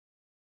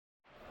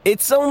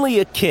It's only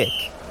a kick.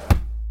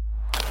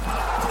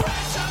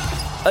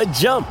 A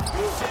jump.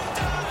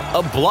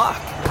 A block.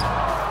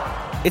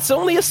 It's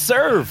only a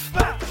serve.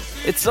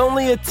 It's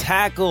only a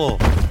tackle.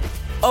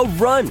 A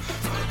run.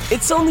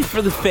 It's only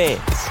for the fans.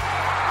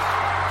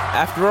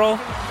 After all,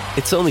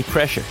 it's only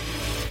pressure.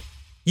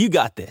 You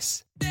got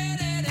this.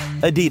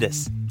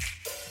 Adidas.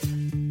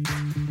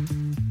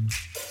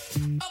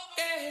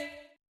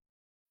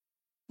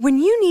 When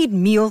you need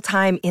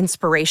mealtime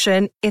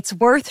inspiration, it's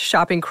worth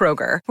shopping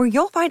Kroger, where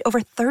you'll find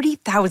over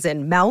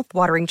 30,000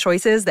 mouth-watering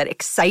choices that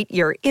excite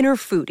your inner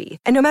foodie.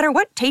 And no matter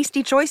what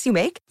tasty choice you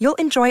make, you'll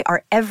enjoy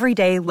our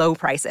everyday low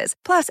prices,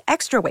 plus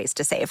extra ways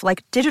to save,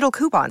 like digital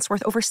coupons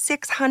worth over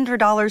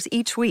 $600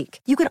 each week.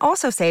 You can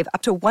also save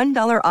up to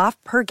 $1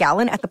 off per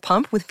gallon at the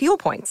pump with fuel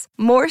points.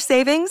 More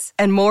savings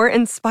and more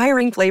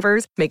inspiring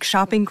flavors make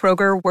shopping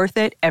Kroger worth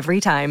it every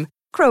time.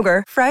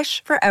 Kroger,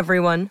 fresh for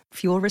everyone.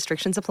 Fuel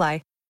restrictions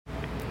apply.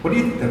 What do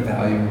you think the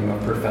value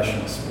of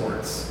professional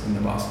sports in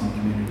the Boston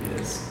community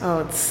is?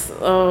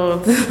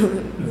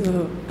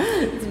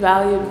 It's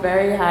valued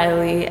very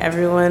highly.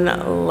 Everyone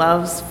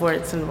loves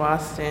sports in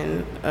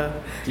Boston.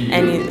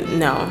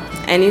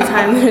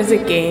 Anytime there's a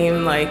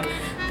game,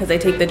 because I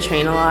take the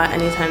train a lot,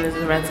 anytime there's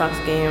a Red Sox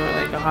game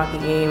or a hockey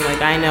game,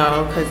 I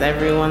know, because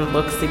everyone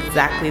looks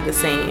exactly the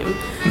same.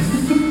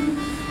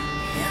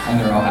 And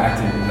they're all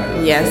acting.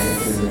 Yes,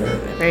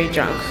 very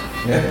drunk.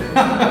 Yeah.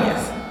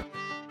 Yes.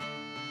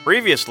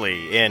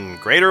 Previously in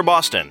Greater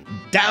Boston.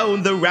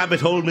 Down the rabbit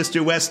hole, Mr.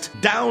 West.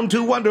 Down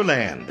to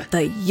Wonderland.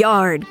 The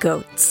Yard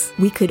Goats.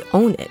 We could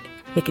own it.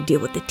 Make a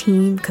deal with the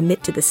team,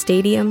 commit to the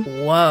stadium.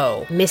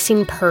 Whoa.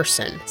 Missing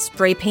person.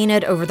 Spray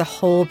painted over the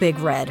whole Big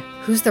Red.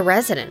 Who's the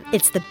resident?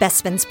 It's the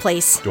Bestman's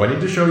place. Do I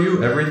need to show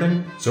you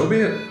everything? So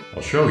be it.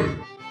 I'll show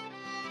you.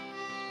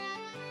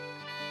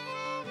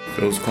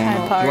 Phil's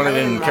Cornwall. You want it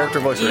in character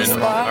voice or in? All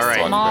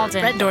right.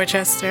 Malden. Red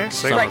Dorchester.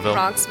 Somerville.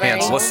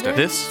 Roxbury. Worcester.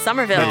 This?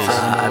 Somerville.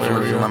 I've been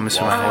reviewing my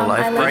mission my whole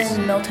life. I live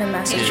in Milton,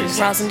 Massachusetts.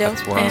 Rosendale.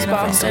 And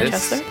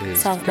Boston.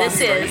 South This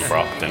is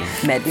Brockton.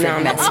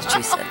 Medford,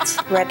 Massachusetts.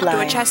 Red Line.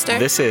 Dorchester.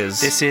 This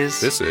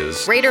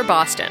is Greater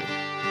Boston.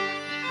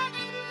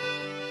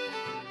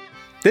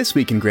 This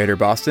week in Greater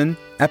Boston,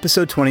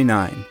 episode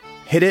 29,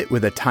 Hit It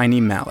with a Tiny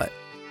Mallet.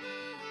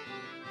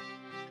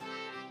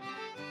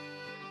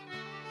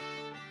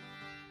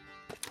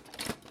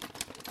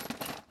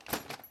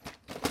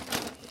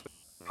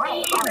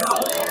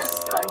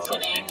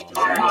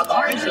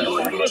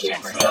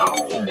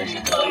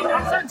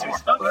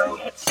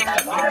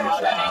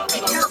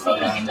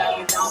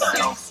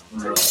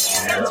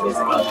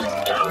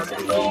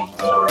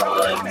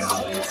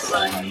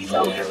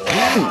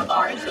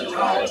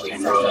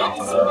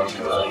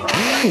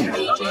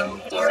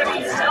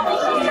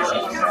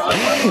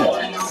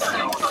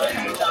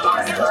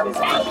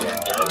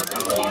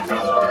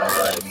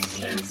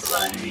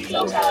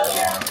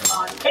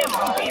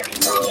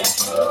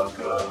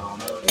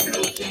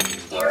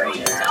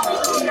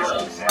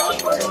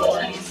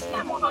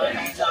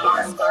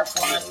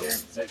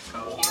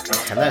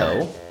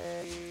 Hello?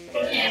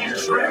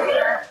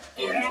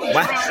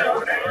 What?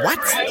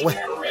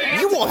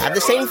 You all have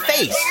the same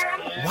face.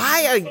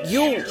 Why are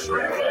you...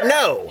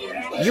 No,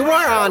 you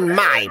are on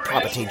my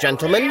property,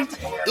 gentlemen.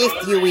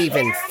 If you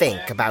even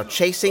think about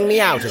chasing me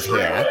out of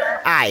here,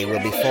 I will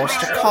be forced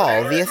to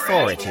call the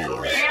authorities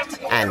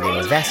and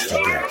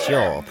investigate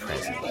your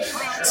presence.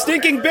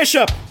 Stinking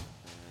Bishop!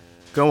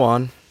 Go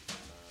on.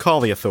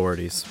 Call the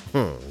authorities.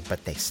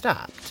 But they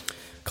stopped.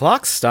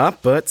 Clocks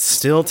stop, but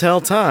still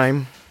tell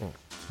time.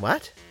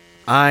 What?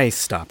 I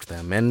stopped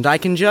them, and I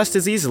can just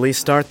as easily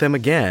start them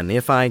again.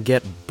 If I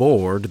get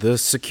bored, the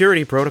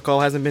security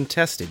protocol hasn't been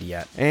tested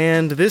yet.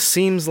 And this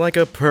seems like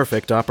a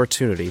perfect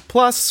opportunity.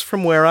 Plus,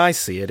 from where I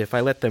see it, if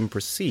I let them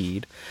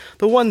proceed,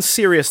 the one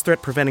serious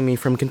threat preventing me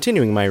from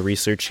continuing my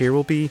research here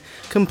will be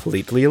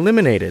completely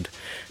eliminated.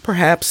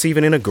 Perhaps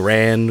even in a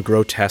grand,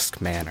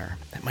 grotesque manner.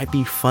 That might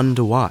be fun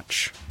to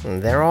watch.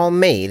 They're all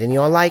made in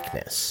your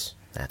likeness.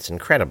 That's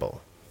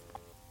incredible.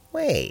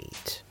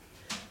 Wait.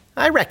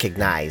 I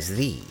recognize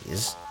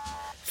these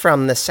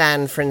from the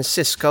San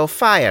Francisco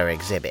Fire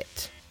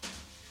exhibit.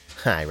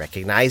 I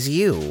recognize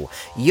you.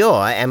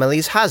 You're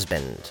Emily's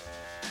husband.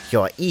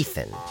 You're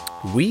Ethan.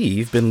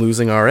 We've been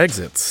losing our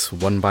exits,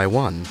 one by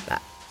one.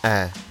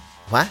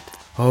 What?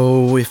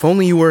 Oh, if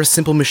only you were a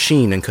simple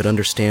machine and could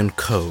understand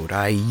code.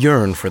 I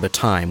yearn for the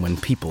time when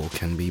people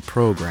can be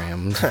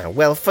programmed.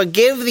 Well,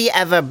 forgive the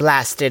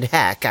ever-blasted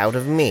heck out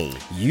of me.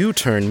 You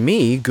turn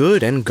me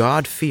good and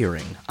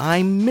God-fearing.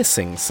 I'm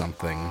missing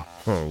something.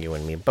 You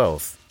and me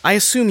both. I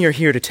assume you're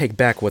here to take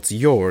back what's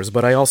yours,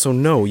 but I also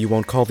know you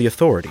won't call the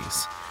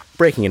authorities.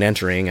 Breaking and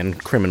entering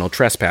and criminal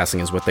trespassing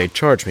is what they'd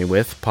charge me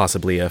with,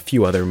 possibly a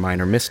few other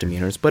minor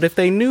misdemeanors, but if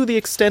they knew the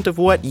extent of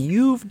what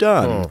you've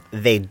done...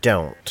 They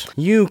don't.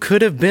 You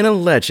could have been a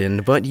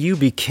legend, but you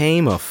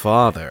became a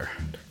father.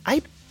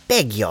 I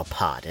beg your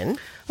pardon?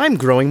 I'm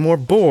growing more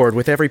bored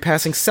with every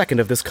passing second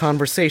of this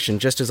conversation,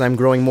 just as I'm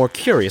growing more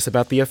curious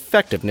about the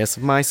effectiveness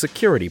of my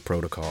security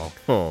protocol.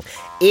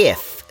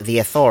 If the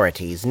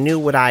authorities knew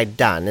what I'd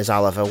done as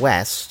Oliver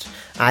West,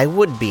 I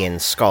would be in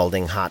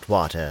scalding hot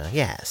water,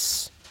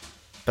 yes.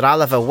 But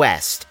Oliver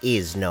West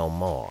is no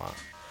more.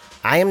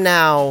 I am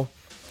now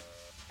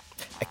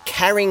a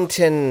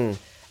Carrington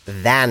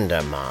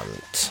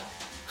Vandermont,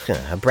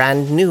 a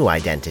brand new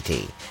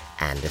identity,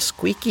 and a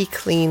squeaky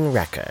clean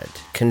record,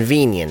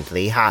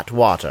 conveniently hot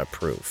water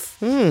proof.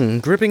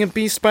 Gripping a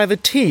beast by the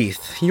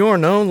teeth. You're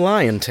no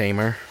lion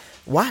tamer.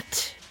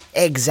 What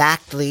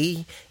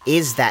exactly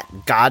is that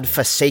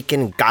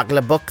godforsaken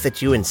goggler book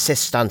that you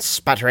insist on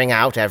sputtering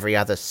out every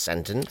other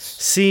sentence?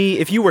 See,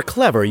 if you were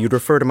clever, you'd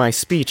refer to my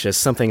speech as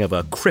something of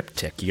a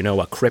cryptic,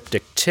 a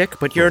cryptic tick,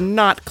 but you're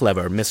not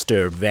clever,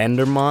 Mr.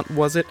 Vandermont,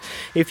 was it?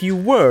 If you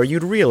were,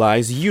 you'd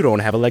realize you don't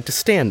have a leg to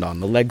stand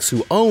on. The legs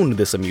who owned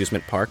this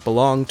amusement park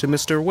belong to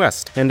Mr.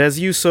 West. And as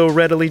you so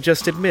readily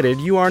just admitted,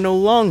 you are no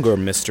longer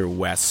Mr.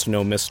 West.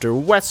 No Mr.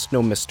 West,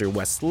 no Mr.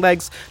 West's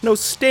legs, no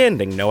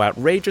standing, no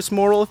outrageous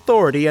moral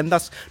authority, and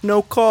thus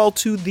no call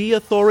to the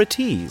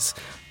authorities.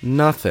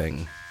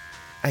 Nothing.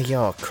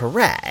 You're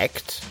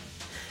correct.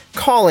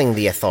 Calling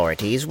the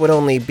authorities would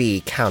only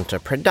be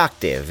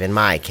counterproductive in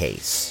my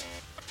case.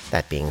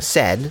 That being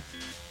said,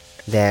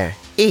 there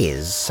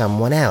is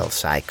someone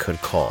else I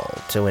could call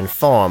to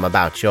inform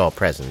about your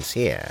presence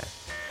here.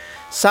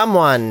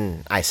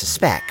 Someone, I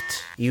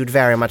suspect, you'd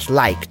very much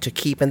like to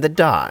keep in the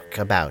dark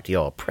about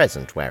your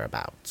present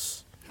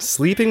whereabouts.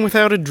 Sleeping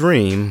without a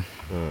dream.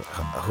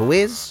 Who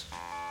is?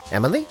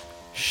 Emily?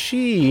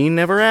 She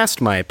never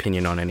asked my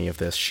opinion on any of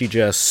this. She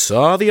just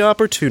saw the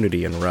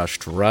opportunity and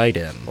rushed right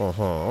in.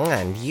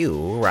 And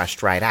you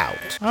rushed right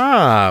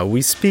out.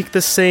 We speak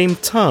the same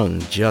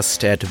tongue,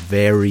 just at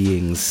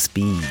varying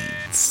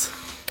speeds.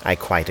 I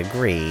quite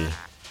agree.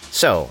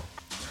 So,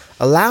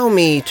 allow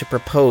me to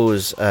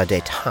propose a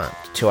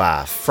détente to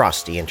our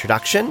frosty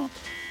introduction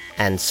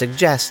and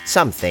suggest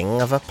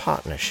something of a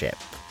partnership.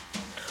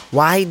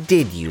 Why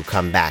did you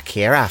come back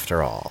here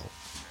after all?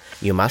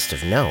 You must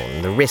have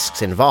known the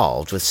risks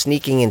involved with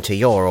sneaking into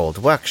your old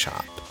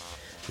workshop.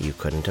 You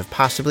couldn't have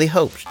possibly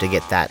hoped to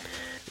get that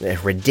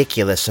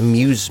ridiculous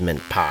amusement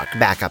park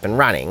back up and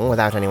running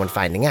without anyone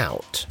finding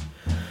out.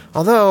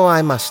 Although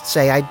I must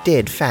say I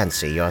did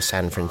fancy your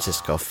San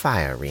Francisco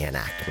fire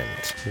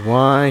reenactment.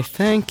 Why,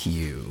 thank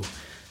you.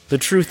 The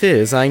truth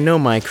is, I know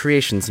my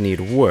creations need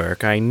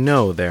work. I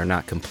know they're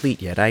not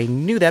complete yet. I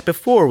knew that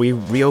before we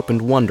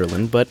reopened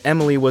Wonderland, but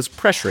Emily was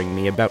pressuring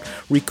me about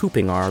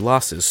recouping our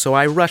losses, so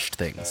I rushed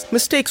things.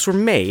 Mistakes were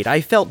made. I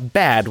felt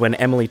bad when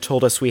Emily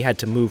told us we had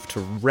to move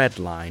to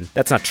Redline.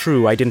 That's not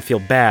true. I didn't feel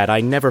bad.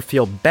 I never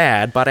feel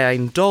bad, but I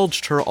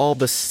indulged her all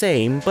the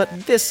same.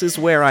 But this is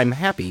where I'm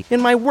happy. In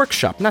my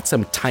workshop, not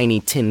some tiny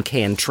tin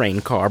can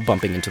train car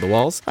bumping into the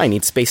walls. I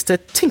need space to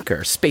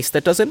tinker, space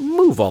that doesn't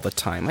move all the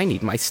time. I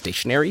need my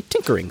stationary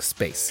tinkering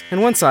space.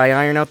 And once I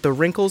iron out the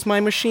wrinkles,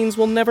 my machines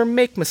will never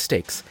make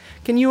mistakes.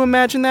 Can you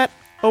imagine that?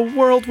 A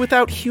world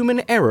without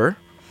human error?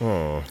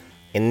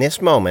 In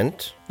this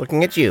moment,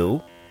 looking at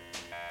you,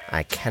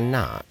 I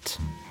cannot.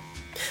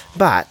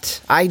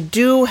 But I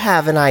do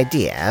have an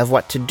idea of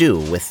what to do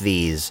with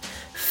these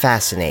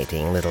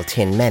fascinating little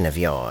tin men of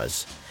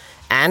yours,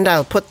 and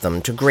I'll put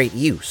them to great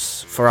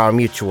use for our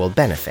mutual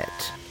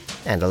benefit,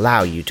 and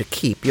allow you to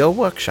keep your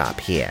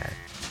workshop here,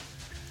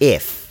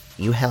 if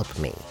you help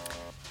me.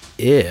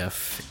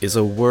 If is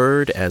a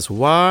word as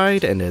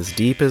wide and as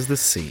deep as the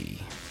sea.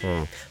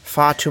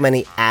 Far too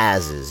many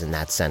as's in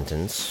that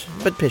sentence,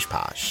 but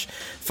pish-posh.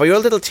 For your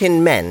little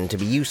tin men to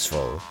be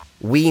useful,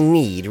 we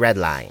need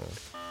Redline.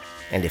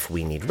 And if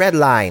we need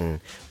Redline,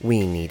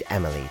 we need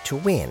Emily to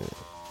win.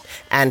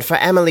 And for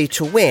Emily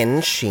to win,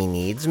 she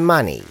needs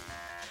money.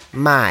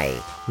 My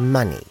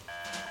money.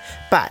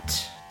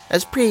 But,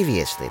 as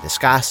previously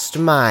discussed,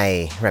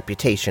 my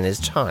reputation is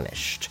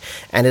tarnished,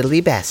 and it'll be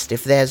best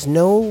if there's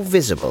no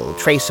visible,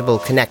 traceable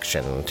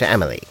connection to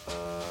Emily.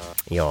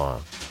 Your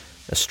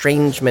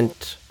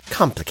estrangement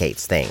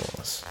complicates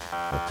things.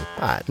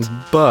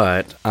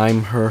 But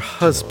I'm her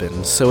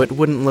husband, so it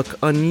wouldn't look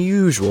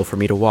unusual for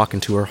me to walk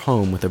into her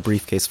home with a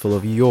briefcase full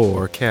of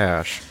your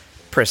cash.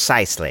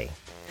 Precisely.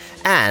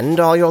 And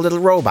all your little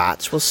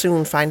robots will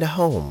soon find a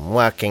home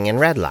working in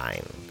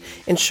Redline,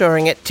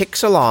 ensuring it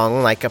ticks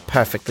along like a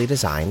perfectly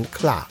designed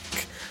clock,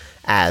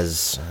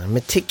 as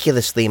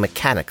meticulously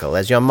mechanical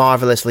as your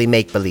marvelously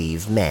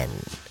make-believe men.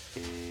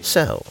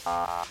 So,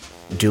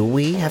 do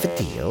we have a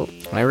deal?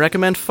 I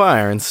recommend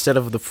fire instead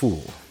of the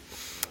fool.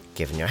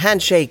 Given your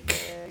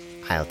handshake,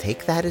 I'll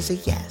take that as a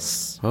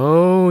yes.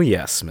 Oh,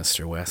 yes,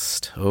 Mr.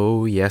 West.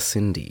 Oh, yes,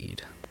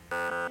 indeed.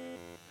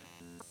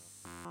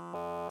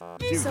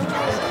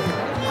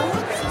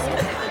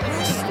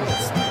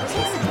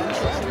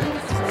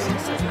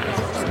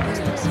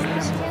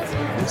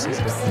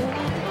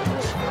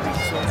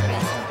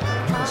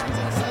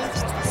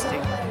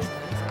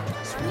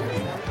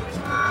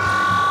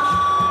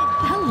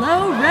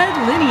 Hello, Red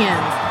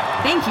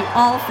Linians! Thank you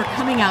all for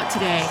coming out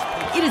today.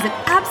 It is an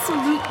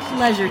absolute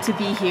pleasure to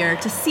be here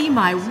to see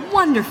my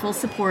wonderful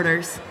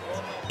supporters.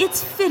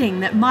 It's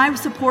fitting that my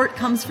support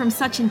comes from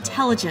such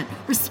intelligent,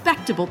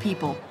 respectable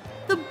people.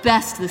 The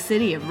best the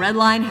city of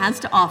Redline has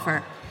to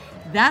offer.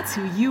 That's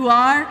who you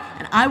are,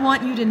 and I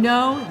want you to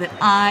know that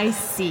I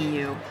see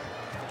you.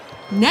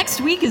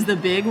 Next week is the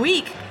big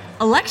week.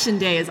 Election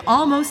Day is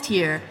almost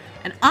here,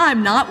 and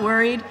I'm not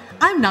worried.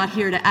 I'm not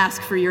here to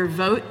ask for your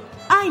vote.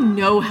 I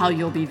know how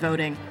you'll be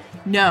voting.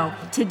 No,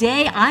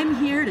 today I'm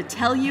here to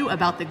tell you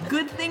about the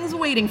good things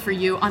waiting for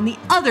you on the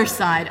other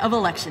side of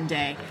Election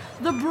Day,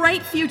 the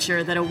bright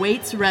future that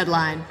awaits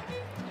Redline.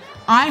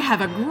 I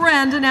have a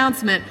grand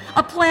announcement,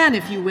 a plan,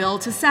 if you will,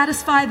 to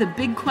satisfy the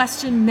big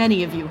question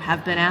many of you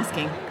have been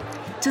asking.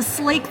 To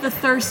slake the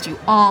thirst you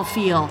all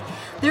feel,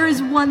 there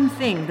is one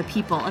thing the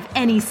people of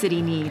any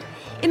city need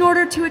in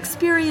order to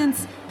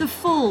experience the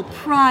full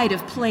pride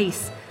of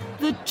place,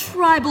 the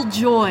tribal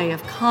joy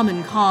of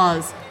common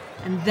cause.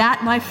 And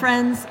that, my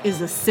friends,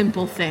 is a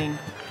simple thing.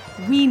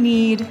 We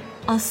need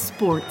a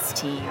sports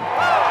team.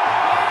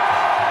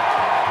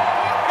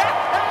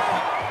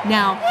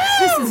 Now,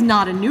 this is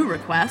not a new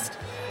request.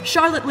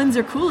 Charlotte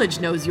Lindsay Coolidge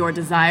knows your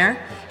desire.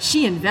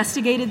 She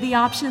investigated the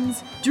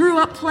options, drew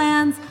up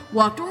plans,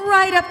 walked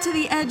right up to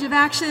the edge of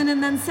action,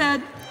 and then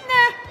said,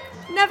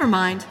 "Nah, never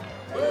mind."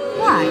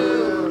 Why?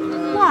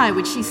 Why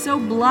would she so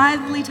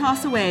blithely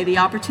toss away the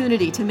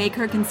opportunity to make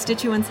her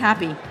constituents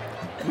happy?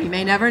 We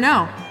may never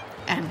know.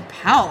 And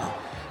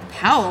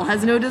Powell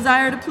has no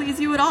desire to please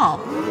you at all.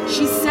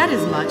 She said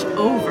as much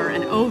over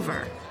and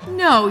over.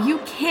 No, you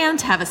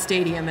can't have a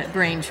stadium at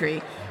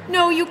Braintree.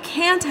 No, you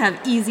can't have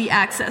easy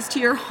access to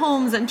your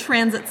homes and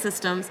transit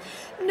systems.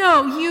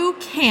 No, you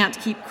can't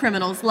keep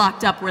criminals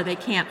locked up where they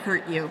can't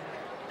hurt you.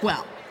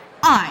 Well,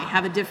 I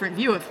have a different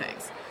view of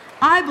things.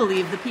 I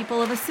believe the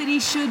people of a city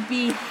should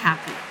be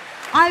happy.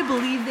 I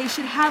believe they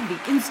should have the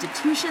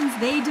institutions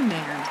they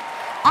demand.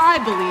 I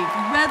believe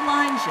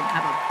Redline should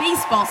have a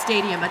baseball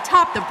stadium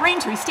atop the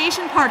Braintree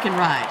Station Park and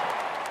Ride.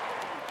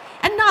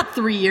 And not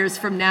 3 years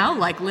from now,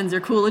 like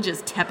Lindsay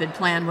Coolidge's tepid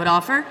plan would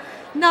offer.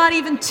 Not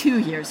even 2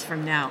 years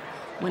from now.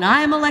 When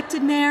I am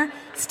elected mayor,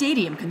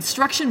 stadium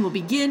construction will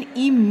begin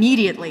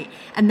immediately,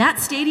 and that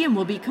stadium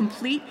will be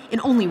complete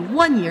in only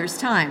 1 year's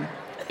time.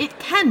 It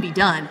can be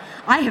done.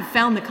 I have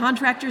found the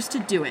contractors to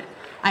do it.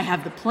 I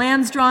have the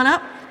plans drawn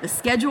up, the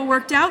schedule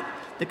worked out,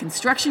 the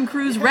construction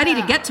crews ready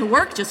to get to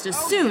work just as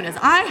soon as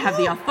I have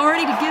the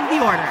authority to give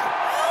the order.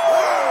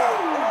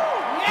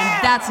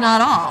 And that's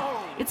not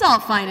all. It's all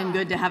fine and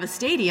good to have a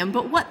stadium,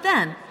 but what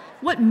then?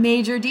 What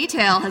major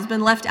detail has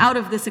been left out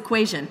of this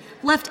equation,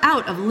 left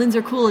out of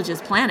Lindsay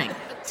Coolidge's planning?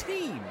 A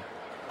team.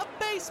 A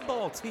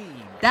baseball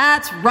team.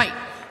 That's right.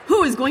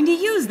 Who is going to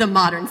use the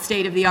modern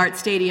state-of-the-art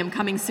stadium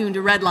coming soon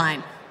to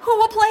Redline? Who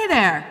will play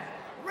there?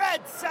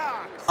 Red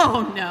Sox.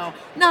 Oh no,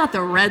 not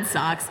the Red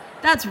Sox.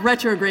 That's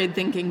retrograde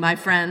thinking, my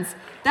friends.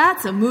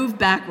 That's a move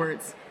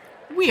backwards.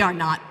 We are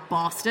not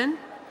Boston.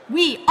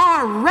 We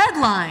are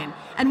Redline,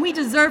 and we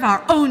deserve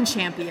our own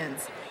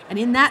champions. And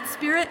in that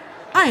spirit,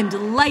 I am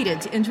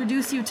delighted to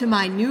introduce you to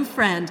my new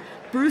friend,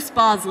 Bruce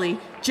Bosley,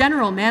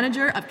 General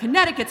Manager of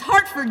Connecticut's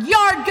Hartford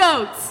Yard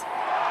Goats.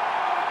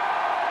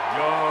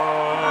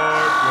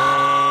 Yard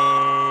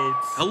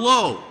Goats.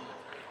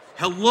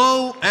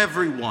 Hello,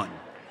 everyone.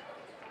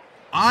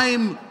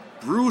 I'm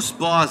Bruce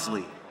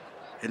Bosley,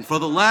 and for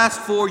the last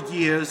 4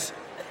 years,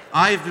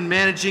 I've been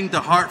managing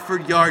the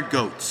Hartford Yard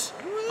Goats,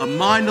 a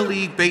minor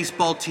league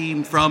baseball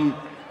team from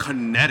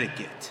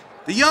Connecticut.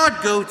 The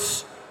Yard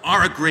Goats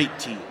are a great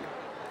team,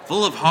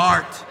 full of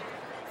heart,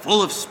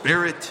 full of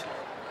spirit,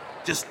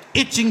 just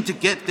itching to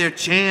get their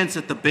chance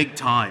at the big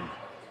time.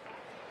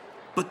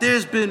 But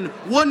there's been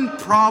one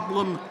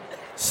problem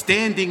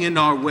standing in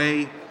our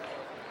way.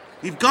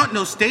 We've got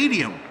no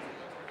stadium.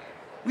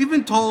 We've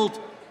been told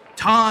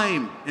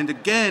time and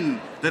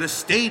again that a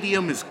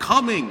stadium is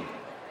coming,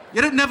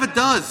 yet it never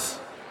does.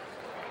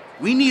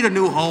 We need a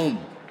new home.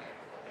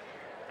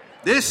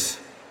 This,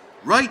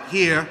 right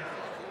here,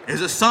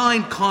 is a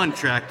signed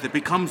contract that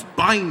becomes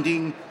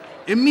binding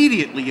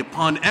immediately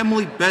upon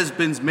Emily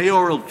Besbin's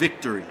mayoral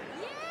victory.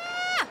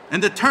 Yeah!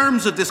 And the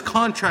terms of this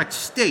contract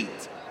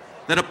state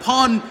that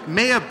upon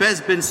Mayor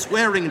Besbin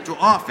swearing into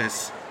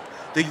office,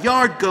 the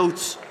Yard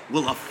Goats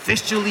will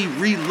officially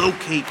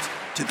relocate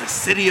to the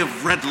city of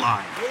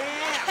Redline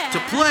to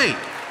play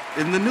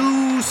in the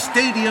new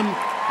stadium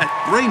at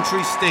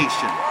Braintree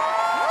Station,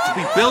 to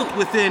be built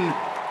within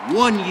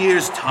 1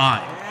 year's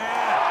time.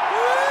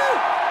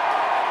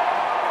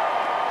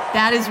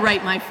 That is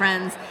right, my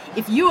friends.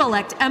 If you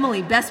elect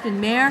Emily Bespin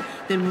mayor,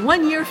 then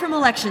 1 year from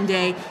Election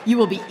Day, you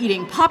will be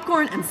eating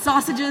popcorn and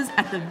sausages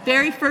at the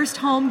very first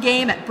home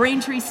game at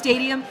Braintree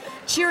Stadium,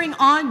 cheering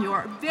on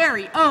your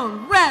very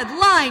own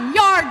Redline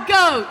Yard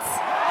Goats.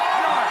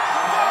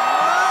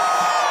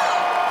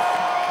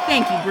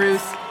 Thank you,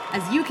 Bruce.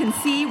 As you can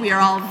see, we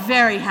are all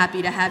very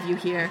happy to have you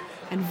here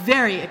and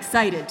very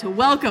excited to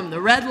welcome the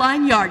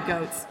Redline Yard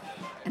Goats.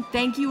 And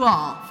thank you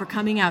all for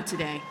coming out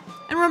today.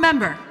 And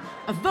remember,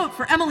 a vote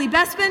for Emily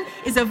Bespin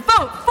is a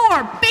vote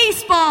for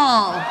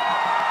baseball!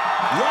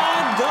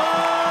 Yard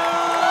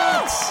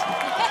goats!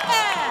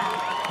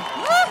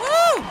 Yeah!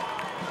 Woohoo!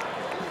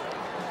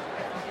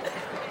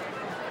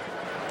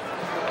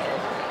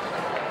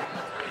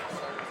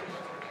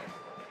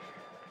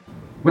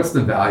 What's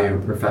the value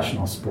of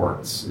professional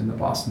sports in the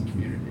Boston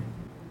community?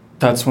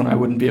 That's one I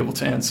wouldn't be able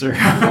to answer.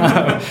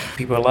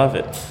 People love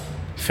it.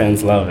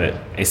 Fans love it,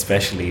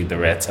 especially the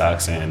Red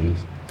Sox and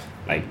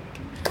like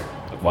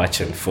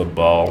watching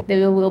football.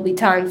 There will be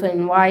times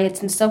when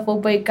riots and stuff will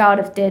break out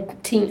if their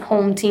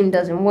home team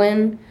doesn't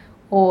win,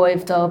 or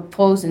if the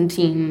opposing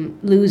team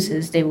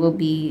loses, there will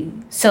be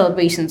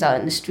celebrations out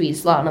in the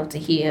streets loud enough to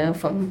hear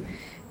from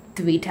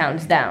 3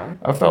 towns down.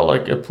 I felt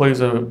like it plays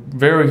a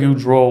very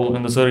huge role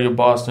in the city of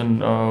Boston,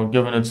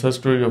 given its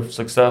history of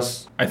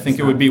success. I think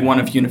it would be one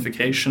of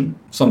unification,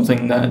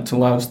 something that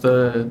allows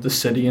the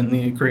city and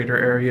the greater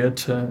area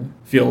to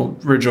feel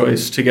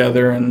rejoiced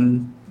together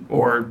and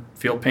or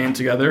feel pain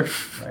together,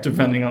 right,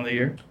 depending on the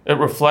year. It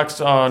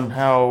reflects on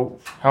how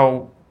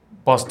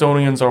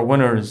Bostonians are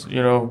winners.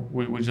 You know,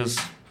 we're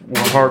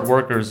hard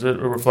workers. It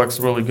reflects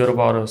really good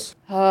about us.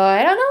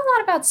 I don't know a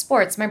lot about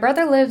sports. My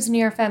brother lives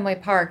near Fenway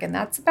Park, and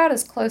that's about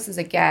as close as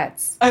it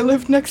gets. I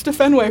lived next to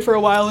Fenway for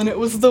a while, and it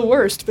was the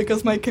worst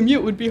because my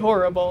commute would be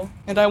horrible,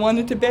 and I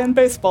wanted to ban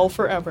baseball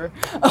forever.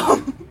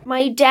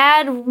 My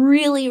dad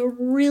really,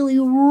 really,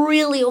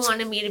 really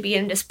wanted me to be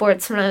into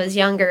sports when I was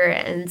younger,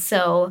 and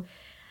so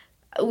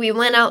we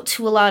went out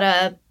to a lot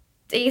of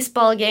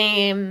baseball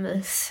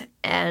games,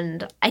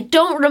 and I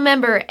don't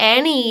remember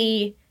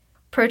any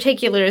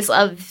particulars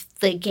of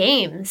the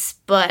games,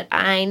 but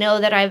I know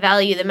that I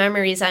value the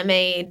memories I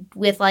made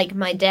with, like,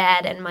 my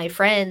dad and my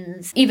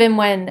friends. Even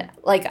when,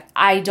 like,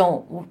 I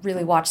don't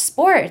really watch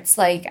sports,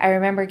 like, I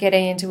remember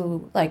getting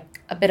into,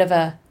 like, a bit of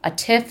a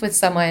tiff with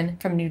someone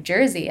from New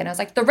Jersey, and I was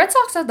like, the Red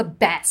Sox are the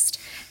best.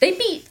 They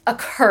beat a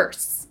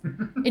curse.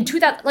 In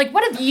 2000, like,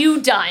 what have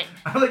you done?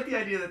 I like the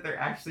idea that they're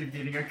actually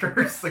beating a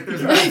curse. Like,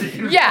 there's magic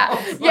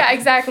involved. Yeah,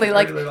 exactly.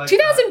 Like, really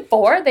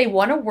 2004, they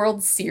won a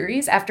World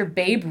Series after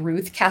Babe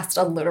Ruth cast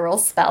a literal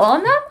spell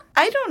on them?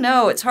 I don't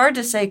know. It's hard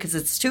to say because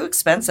it's too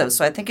expensive,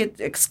 so I think it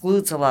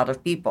excludes a lot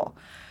of people.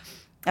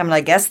 I mean, I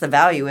guess the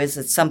value is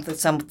it's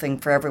something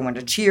for everyone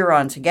to cheer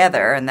on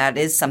together, and that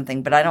is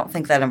something, but I don't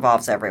think that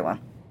involves everyone.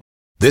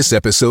 This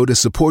episode is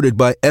supported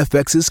by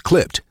FX's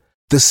Clipped,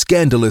 the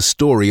scandalous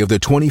story of the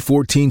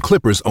 2014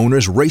 Clippers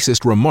owner's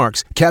racist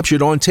remarks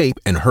captured on tape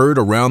and heard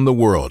around the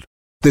world.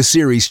 The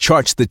series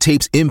charts the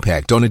tape's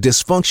impact on a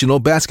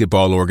dysfunctional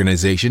basketball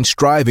organization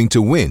striving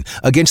to win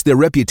against their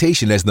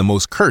reputation as the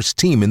most cursed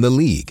team in the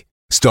league.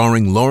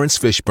 Starring Lawrence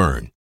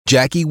Fishburne,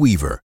 Jackie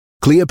Weaver,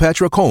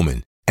 Cleopatra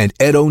Coleman, and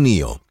Ed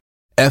O'Neill.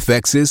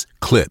 FX's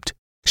Clipped,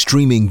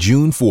 streaming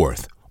June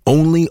 4th,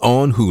 only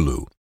on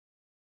Hulu.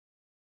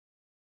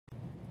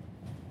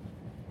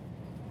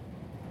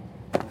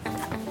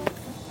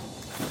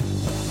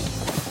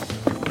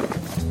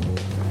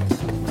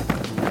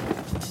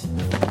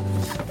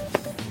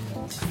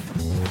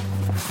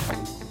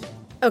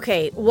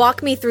 Okay,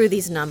 walk me through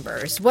these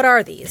numbers. What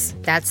are these?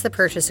 That's the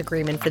purchase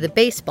agreement for the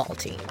baseball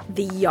team.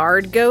 The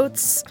Yard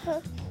Goats?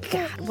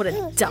 God, what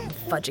a dumb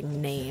fudging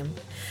name.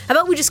 How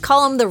about we just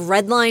call them the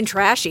Red Line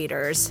Trash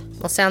Eaters?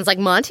 Well, sounds like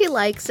Monty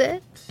likes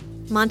it.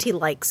 Monty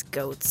likes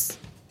goats.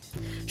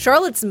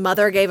 Charlotte's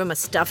mother gave him a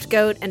stuffed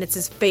goat, and it's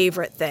his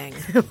favorite thing.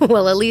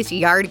 Well, at least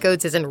Yard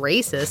Goats isn't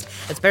racist.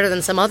 It's better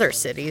than some other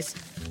cities.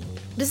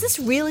 Does this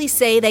really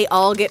say they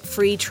all get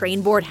free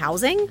train board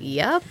housing?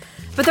 Yep.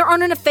 But there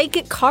aren't enough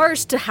vacant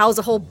cars to house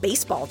a whole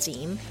baseball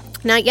team.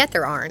 Not yet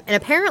there aren't, and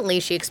apparently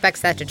she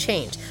expects that to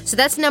change. So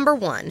that's number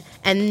 1.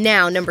 And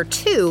now, number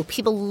 2,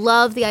 people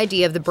love the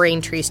idea of the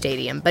Braintree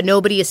Stadium, but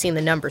nobody has seen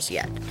the numbers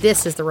yet.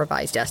 This is the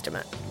revised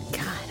estimate.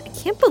 God, I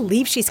can't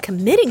believe she's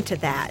committing to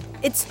that.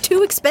 It's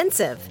too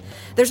expensive.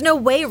 There's no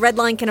way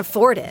Redline can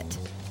afford it.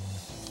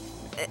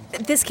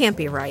 This can't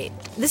be right.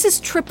 This is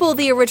triple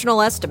the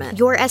original estimate.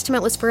 Your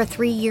estimate was for a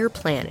 3-year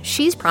plan.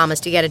 She's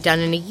promised to get it done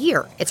in a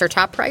year. It's her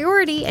top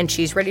priority, and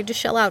she's ready to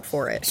shell out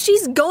for it.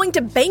 She's going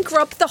to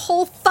bankrupt the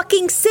whole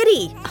fucking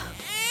city.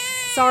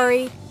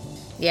 Sorry.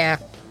 Yeah.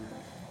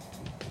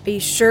 Be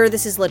sure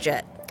this is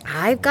legit.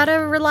 I've got a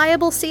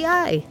reliable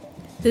CI.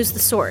 Who's the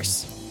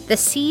source? The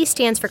C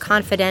stands for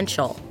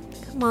confidential.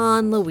 Come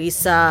on,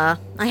 Louisa.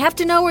 I have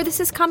to know where this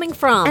is coming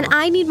from. And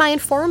I need my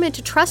informant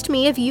to trust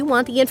me if you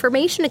want the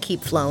information to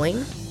keep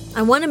flowing.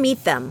 I want to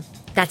meet them.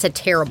 That's a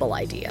terrible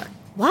idea.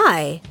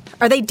 Why?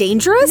 Are they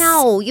dangerous?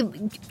 No,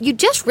 you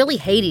just really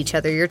hate each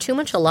other. You're too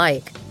much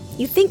alike.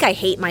 You think I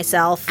hate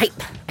myself? I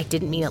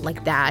didn't mean it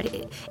like that.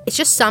 It's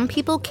just some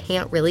people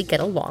can't really get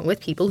along with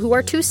people who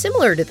are too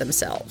similar to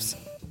themselves.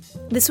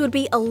 This would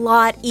be a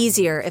lot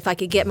easier if I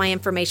could get my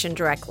information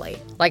directly.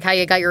 Like how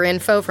you got your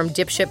info from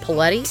dipshit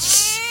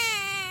Paletti?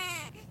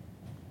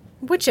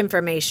 Which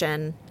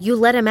information? You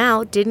let him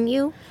out, didn't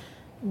you?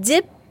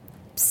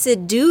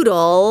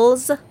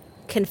 Dipsidoodle's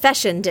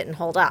confession didn't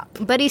hold up.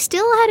 But he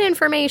still had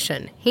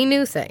information. He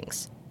knew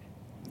things.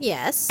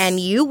 Yes.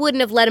 And you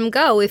wouldn't have let him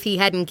go if he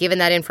hadn't given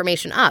that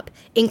information up,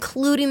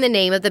 including the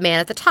name of the man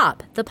at the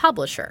top, the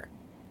publisher.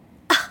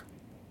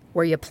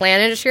 Were you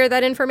planning to share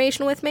that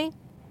information with me?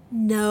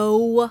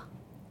 No,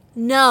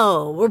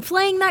 we're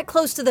playing that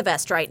close to the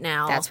vest right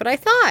now. That's what I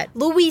thought.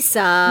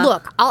 Louisa.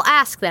 Look, I'll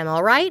ask them,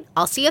 all right?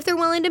 I'll see if they're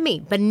willing to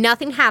meet, but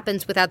nothing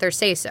happens without their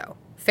say-so.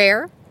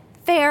 Fair?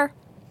 Fair.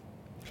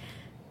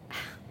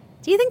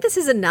 Do you think this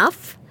is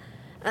enough?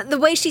 The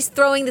way she's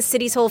throwing the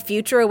city's whole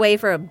future away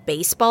for a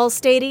baseball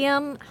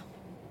stadium?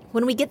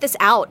 When we get this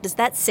out, does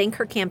that sink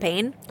her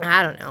campaign?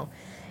 I don't know.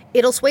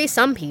 It'll sway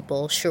some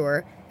people,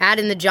 sure. Add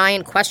in the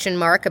giant question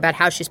mark about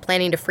how she's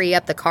planning to free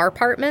up the car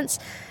apartments,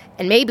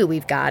 and maybe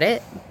we've got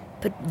it.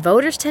 But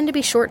voters tend to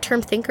be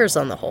short-term thinkers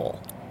on the whole.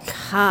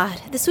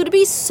 God, this would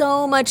be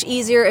so much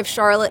easier if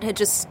Charlotte had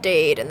just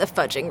stayed in the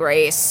fudging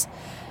race.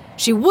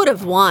 She would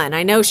have won.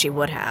 I know she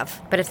would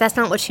have. But if that's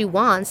not what she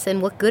wants,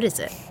 then what good is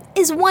it?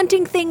 Is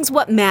wanting things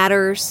what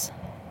matters?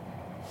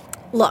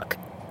 Look,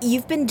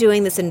 you've been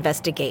doing this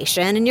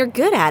investigation, and you're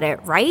good at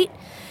it, right?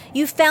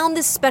 You found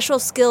this special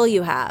skill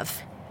you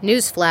have.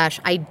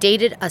 Newsflash, I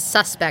dated a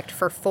suspect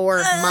for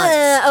 4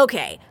 months.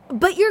 Okay,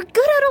 but you're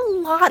good at a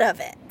lot of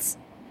it.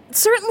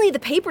 Certainly the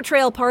paper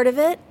trail part of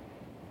it.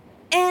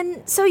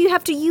 And so you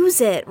have to use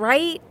it,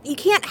 right? You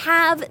can't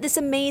have this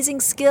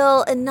amazing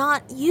skill and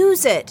not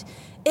use it.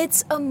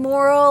 It's a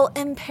moral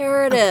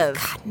imperative.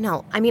 Oh, God,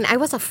 no. I mean, I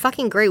was a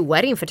fucking great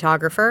wedding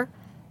photographer.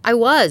 I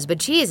was, but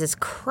Jesus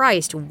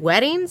Christ,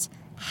 weddings?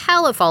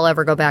 Hell if I'll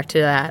ever go back to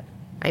that.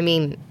 I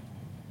mean,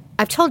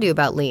 I've told you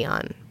about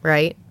Leon,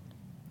 right?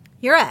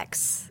 Your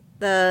ex.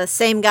 The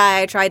same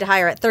guy I tried to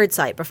hire at Third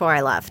Sight before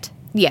I left.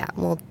 Yeah,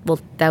 well,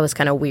 that was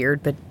kind of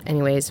weird, but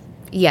anyways,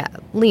 yeah,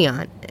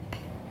 Leon.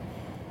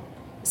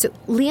 So,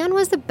 Leon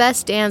was the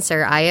best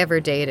dancer I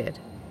ever dated.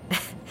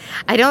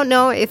 I don't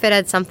know if it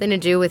had something to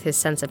do with his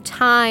sense of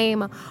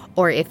time,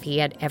 or if he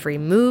had every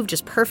move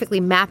just perfectly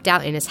mapped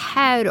out in his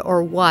head,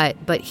 or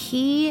what, but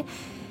he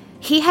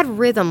had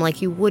rhythm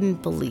like you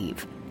wouldn't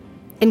believe.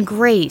 And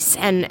grace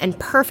and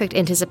perfect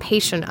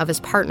anticipation of his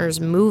partner's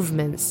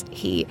movements.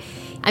 He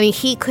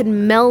could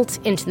melt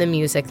into the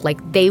music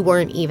like they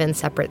weren't even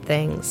separate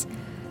things.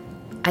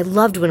 I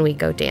loved when we'd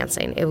go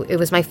dancing. It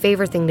was my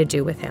favorite thing to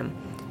do with him.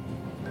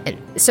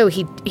 And so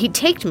he'd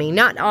take me,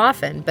 not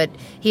often, but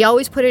he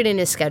always put it in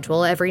his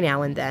schedule every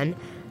now and then.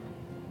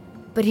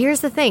 But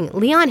here's the thing,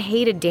 Leon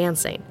hated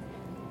dancing.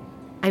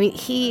 I mean,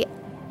 he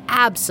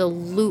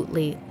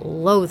absolutely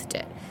loathed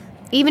it.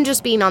 Even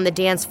just being on the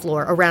dance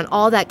floor around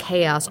all that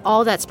chaos,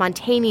 all that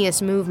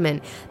spontaneous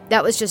movement,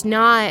 that was just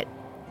not...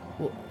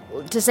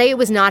 To say it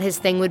was not his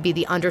thing would be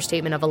the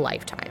understatement of a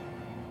lifetime.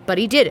 But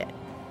he did it,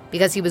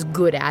 because he was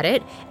good at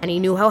it, and he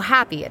knew how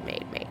happy it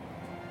made me.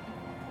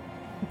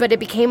 But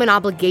it became an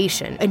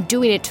obligation, and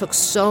doing it took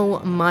so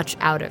much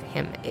out of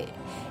him.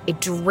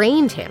 It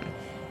drained him.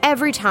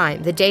 Every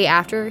time, the day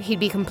after, he'd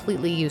be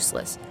completely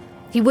useless.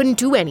 He wouldn't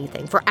do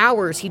anything. For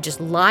hours, he'd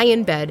just lie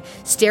in bed,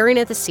 staring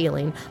at the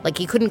ceiling, like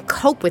he couldn't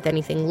cope with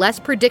anything less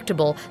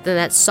predictable than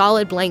that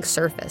solid blank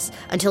surface,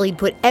 until he'd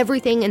put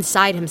everything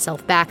inside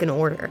himself back in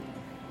order.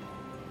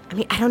 I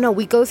mean, I don't know,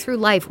 we go through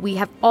life, we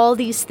have all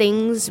these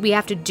things we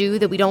have to do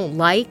that we don't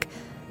like,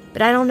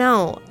 but I don't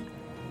know.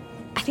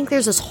 I think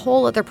there's this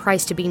whole other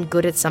price to being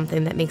good at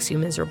something that makes you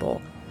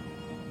miserable.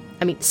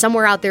 I mean,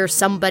 somewhere out there,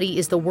 somebody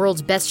is the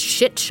world's best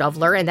shit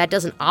shoveler, and that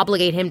doesn't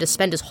obligate him to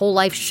spend his whole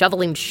life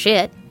shoveling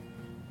shit.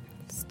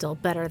 Still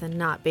better than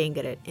not being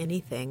good at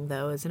anything,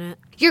 though, isn't it?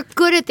 You're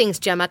good at things,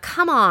 Gemma.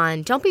 Come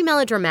on. Don't be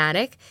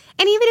melodramatic.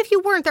 And even if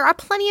you weren't, there are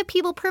plenty of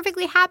people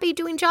perfectly happy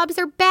doing jobs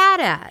they're bad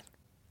at.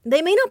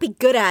 They may not be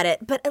good at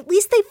it, but at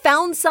least they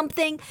found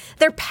something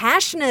they're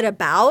passionate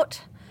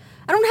about.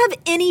 I don't have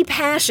any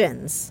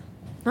passions.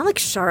 Not like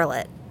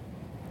Charlotte.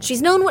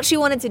 She's known what she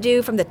wanted to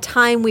do from the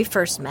time we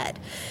first met.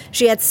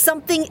 She had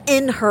something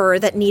in her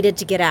that needed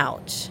to get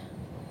out.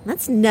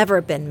 That's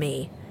never been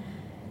me.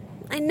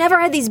 I never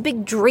had these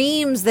big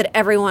dreams that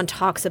everyone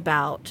talks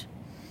about.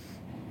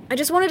 I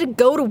just wanted to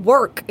go to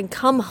work and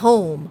come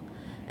home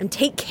and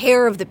take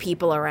care of the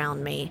people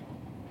around me.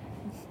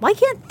 Why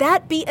can't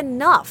that be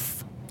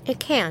enough? It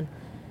can.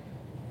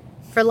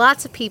 For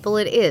lots of people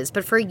it is,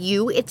 but for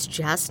you it's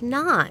just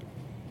not.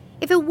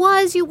 If it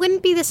was, you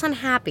wouldn't be this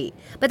unhappy.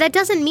 But that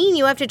doesn't mean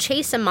you have to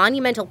chase some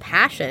monumental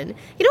passion.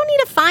 You don't need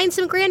to find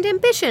some grand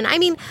ambition. I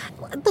mean,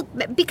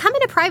 look,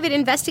 becoming a private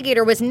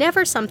investigator was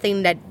never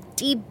something that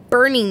deep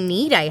burning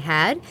need I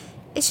had.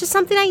 It's just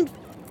something I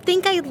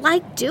think I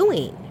like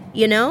doing,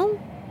 you know?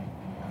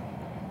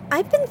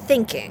 I've been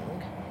thinking.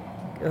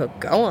 Oh,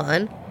 go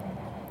on.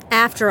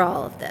 After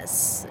all of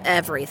this,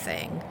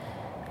 everything,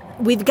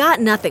 we've got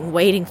nothing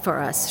waiting for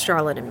us,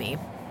 Charlotte and me.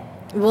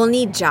 We'll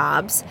need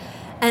jobs.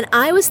 And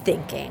I was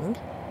thinking,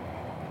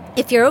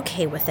 if you're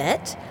okay with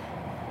it,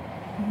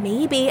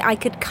 maybe I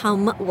could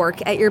come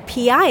work at your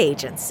PI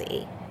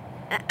agency.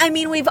 I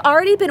mean, we've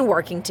already been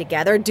working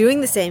together,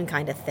 doing the same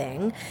kind of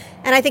thing,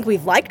 and I think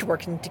we've liked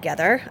working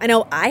together. I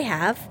know I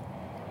have.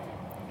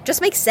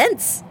 Just makes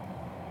sense.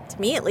 To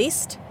me, at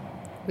least.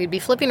 We'd be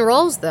flipping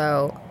roles,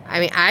 though. I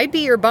mean, I'd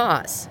be your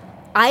boss.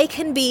 I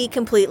can be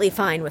completely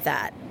fine with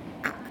that.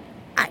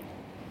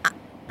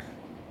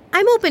 I'm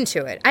I'm open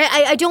to it.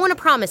 I don't want to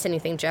promise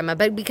anything, Gemma,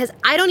 but because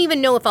I don't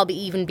even know if I'll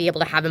even be able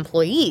to have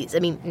employees. I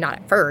mean, not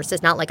at first.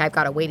 It's not like I've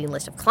got a waiting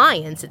list of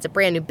clients. It's a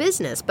brand new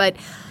business. But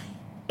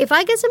if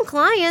I get some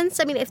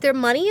clients, I mean, if their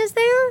money is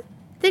there,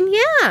 then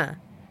yeah,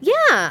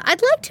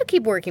 I'd like to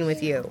keep working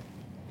with you.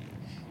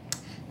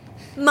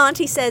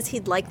 Monty says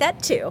he'd like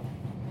that too.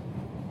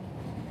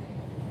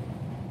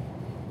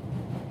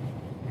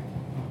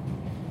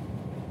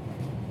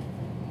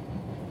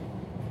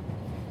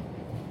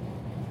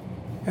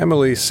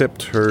 Emily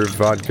sipped her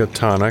vodka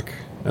tonic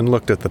and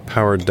looked at the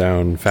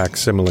powered-down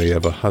facsimile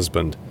of a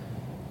husband.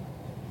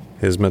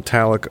 His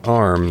metallic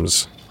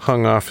arms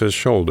hung off his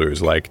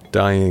shoulders like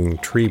dying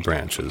tree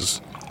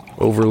branches,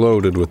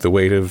 overloaded with the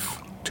weight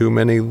of too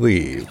many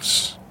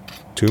leaves,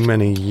 too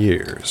many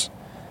years.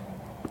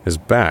 His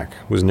back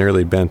was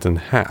nearly bent in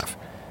half,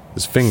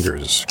 his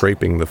fingers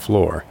scraping the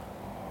floor.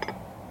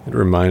 It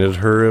reminded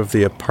her of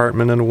the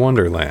apartment in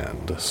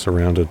Wonderland,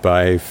 surrounded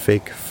by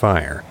fake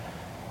fire.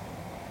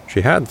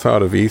 She had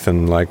thought of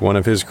Ethan like one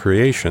of his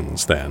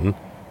creations then,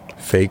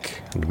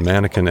 fake and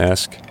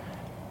mannequin-esque,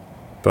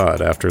 but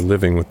after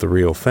living with the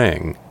real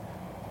thing,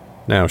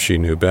 now she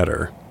knew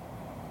better.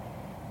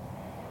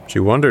 She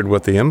wondered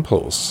what the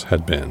impulse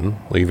had been,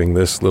 leaving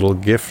this little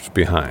gift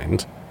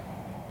behind.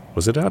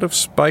 Was it out of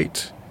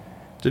spite?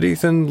 Did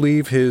Ethan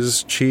leave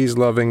his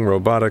cheese-loving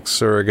robotic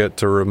surrogate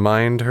to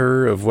remind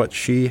her of what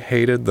she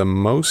hated the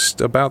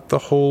most about the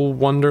whole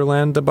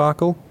Wonderland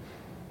debacle?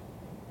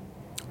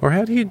 Or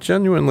had he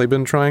genuinely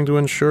been trying to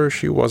ensure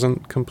she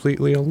wasn't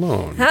completely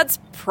alone? That's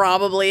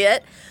probably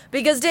it,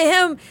 because to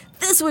him,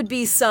 this would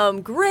be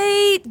some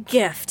great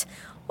gift.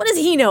 What does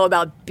he know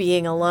about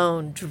being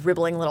alone,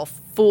 dribbling little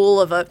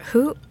fool of a...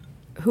 Who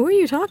are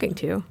you talking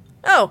to?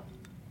 Oh,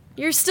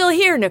 you're still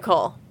here,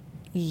 Nicole.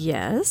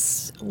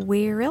 Yes,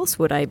 where else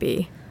would I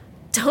be?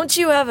 Don't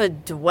you have a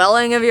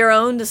dwelling of your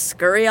own to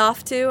scurry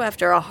off to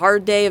after a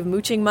hard day of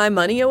mooching my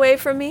money away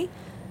from me?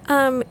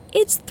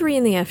 It's 3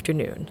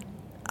 p.m.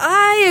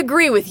 I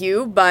agree with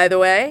you, by the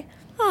way.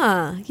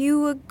 Ah,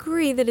 you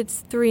agree that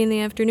it's 3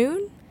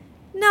 p.m?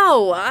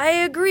 No, I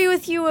agree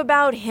with you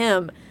about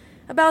him.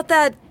 About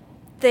that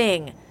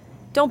thing.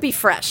 Don't be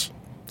fresh.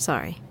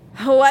 Sorry.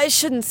 Oh, I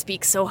shouldn't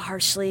speak so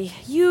harshly.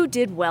 You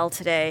did well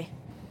today.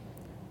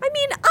 I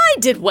mean, I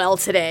did well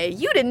today.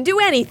 You didn't do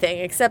anything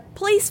except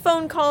place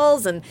phone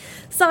calls and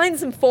sign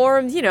some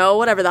forms,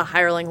 whatever the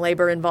hireling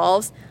labor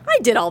involves. I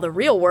did all the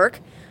real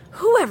work.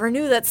 Whoever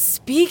knew that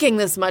speaking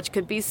this much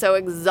could be so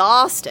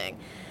exhausting?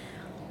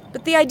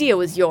 But the idea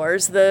was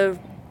yours.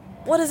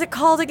 What is it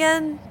called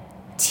again?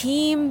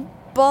 Team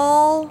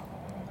ball?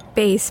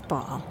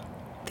 Baseball.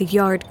 The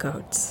Yard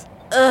Goats.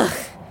 Ugh.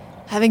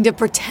 Having to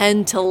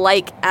pretend to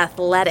like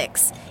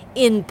athletics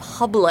in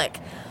public.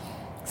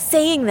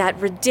 Saying that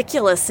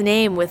ridiculous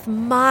name with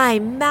my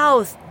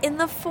mouth in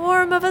the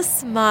form of a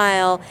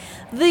smile.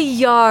 The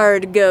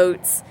Yard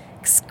Goats.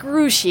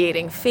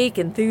 Excruciating fake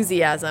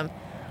enthusiasm.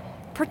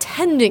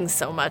 Pretending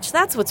so much,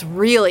 that's what's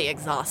really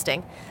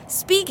exhausting.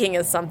 Speaking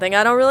is something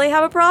I don't really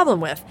have a problem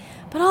with.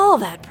 But all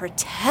that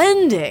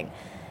pretending.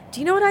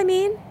 Do you know what I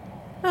mean?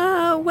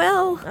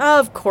 Well...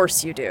 Of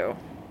course you do.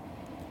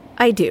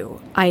 I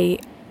do. I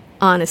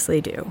honestly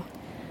do.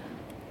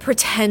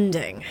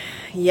 Pretending.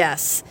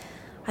 Yes.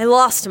 I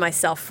lost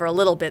myself for a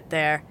little bit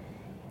there.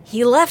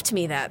 He left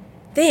me that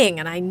thing,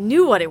 and I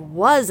knew what it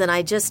was, and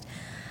I just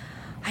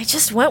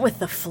went with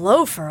the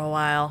flow for a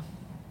while.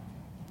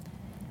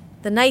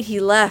 The night he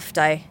left,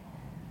 I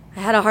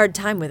had a hard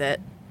time with it.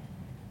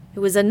 It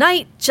was a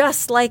night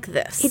just like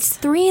this. It's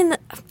 3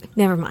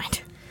 Never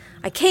mind.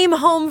 I came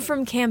home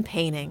from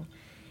campaigning,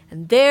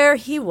 and there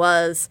he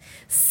was,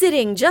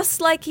 sitting just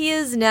like he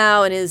is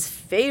now in his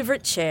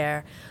favorite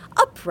chair,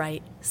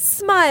 upright,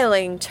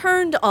 smiling,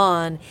 turned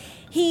on.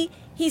 He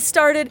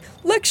started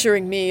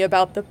lecturing me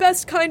about the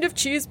best kind of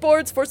cheese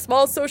boards for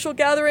small social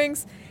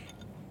gatherings,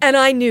 and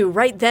I knew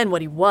right then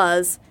what he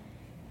was.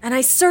 And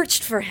I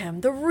searched for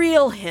him, the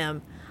real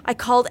him. I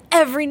called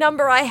every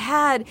number I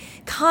had,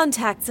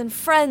 contacts and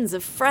friends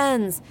of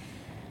friends.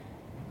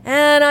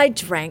 And I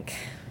drank,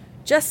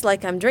 just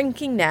like I'm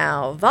drinking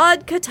now,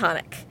 vodka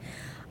tonic.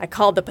 I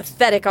called the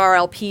pathetic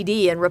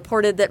RLPD and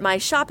reported that my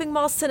shopping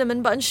mall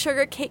cinnamon bun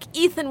sugar cake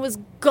Ethan was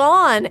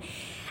gone,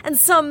 and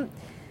some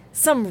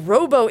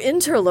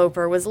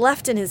robo-interloper was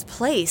left in his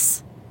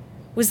place.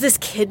 Was this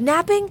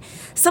kidnapping?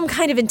 Some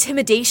kind of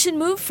intimidation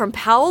move from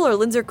Powell or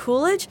Lindsay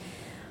Coolidge?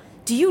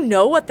 Do you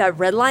know what that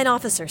Red Line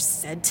officer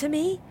said to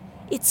me?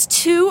 It's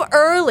too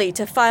early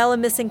to file a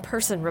missing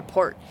person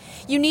report.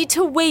 You need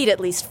to wait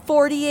at least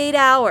 48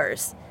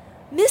 hours.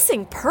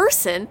 Missing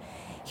person?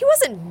 He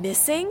wasn't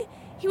missing.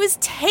 He was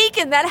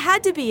taken. That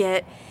had to be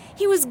it.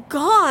 He was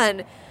gone.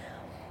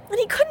 And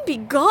he couldn't be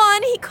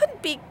gone. He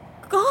couldn't be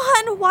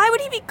gone. Why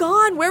would he be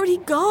gone? Where would he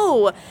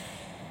go?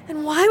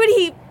 And why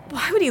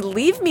would he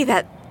leave me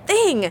that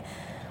thing?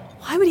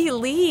 Why would he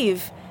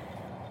leave?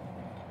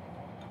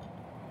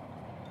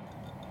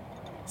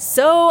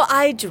 So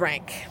I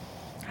drank.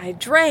 I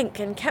drank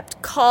and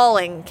kept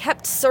calling,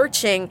 kept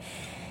searching.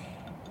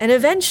 And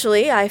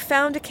eventually I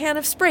found a can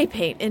of spray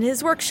paint in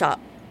his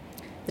workshop.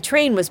 The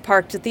train was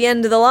parked at the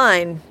end of the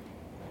line.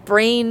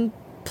 Brain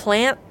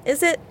plant,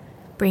 is it?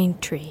 Brain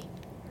tree.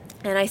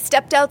 And I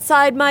stepped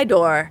outside my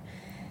door.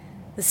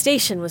 The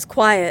station was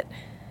quiet,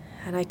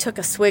 and I took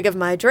a swig of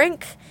my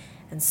drink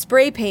and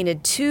spray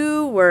painted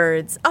 2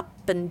 words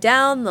up and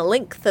down the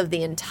length of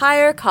the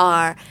entire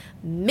car.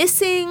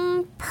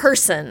 Missing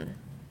person.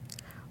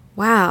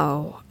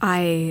 Wow,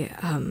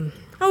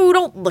 Oh,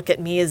 don't look at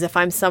me as if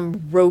I'm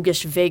some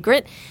roguish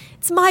vagrant.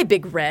 It's my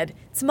big red.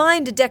 It's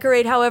mine to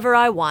decorate however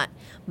I want.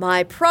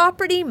 My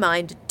property,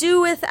 mine to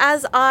do with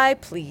as I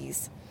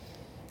please.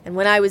 And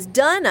when I was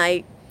done,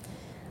 I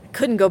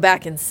couldn't go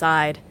back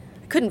inside.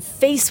 I couldn't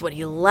face what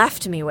he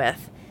left me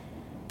with.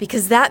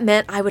 Because that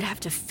meant I would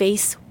have to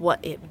face what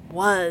it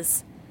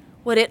was.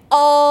 What it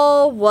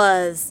all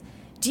was.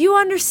 Do you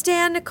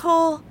understand,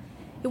 Nicole?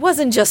 It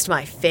wasn't just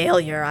my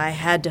failure I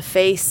had to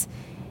face.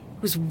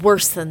 It was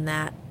worse than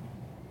that.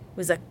 It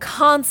was a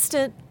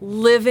constant,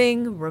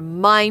 living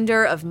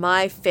reminder of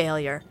my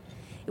failure.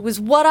 It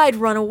was what I'd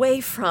run away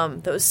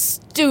from, those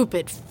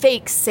stupid,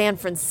 fake San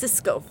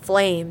Francisco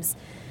flames.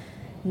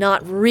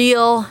 Not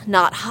real,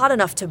 not hot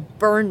enough to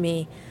burn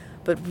me,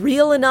 but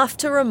real enough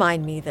to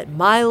remind me that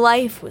my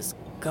life was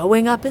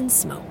going up in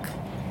smoke.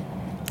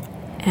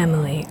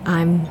 Emily,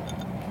 I'm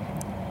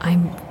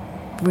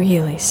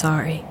really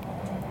sorry.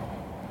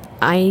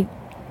 I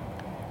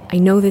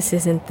know this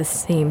isn't the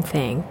same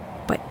thing,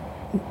 but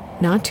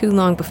not too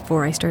long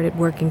before I started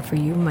working for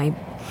you, my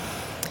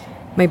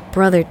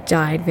brother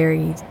died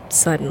very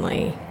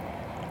suddenly.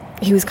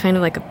 He was kind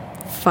of like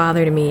a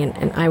father to me,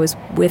 and I was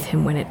with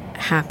him when it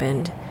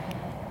happened.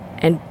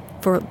 And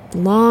for a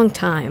long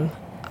time,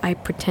 I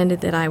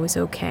pretended that I was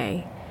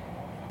okay.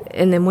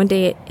 And then one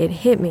day it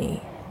hit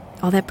me.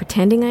 All that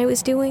pretending I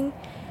was doing,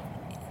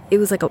 it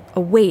was like a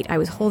weight I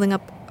was holding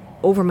up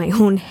over my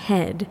own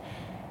head.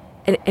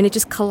 And it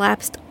just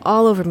collapsed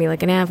all over me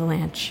like an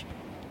avalanche.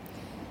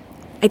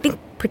 I think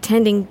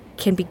pretending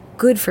can be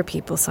good for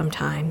people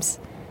sometimes.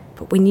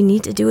 But when you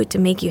need to do it to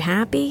make you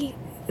happy,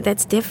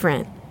 that's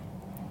different.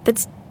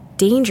 That's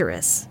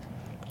dangerous.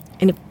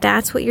 And if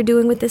that's what you're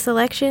doing with this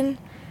election,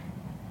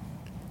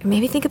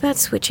 maybe think about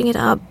switching it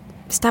up.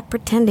 Stop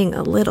pretending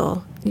a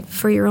little,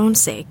 for your own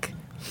sake.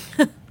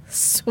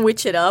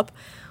 Switch it up?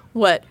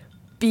 What,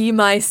 be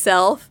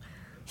myself?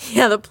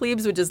 Yeah, the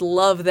plebes would just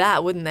love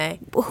that, wouldn't they?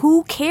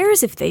 Who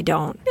cares if they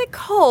don't?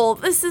 Nicole,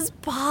 this is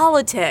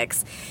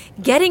politics.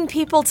 Getting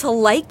people to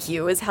like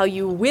you is how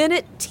you win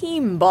at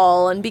team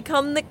ball and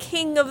become the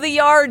king of the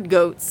yard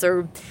goats,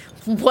 or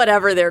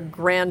whatever their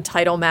grand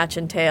title match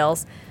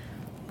entails.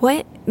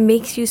 What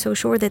makes you so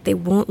sure that they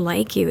won't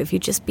like you if you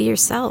just be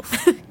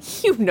yourself?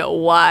 You know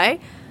why.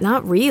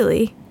 Not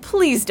really.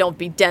 Please don't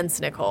be dense,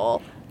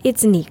 Nicole.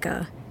 It's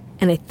Nika,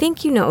 and I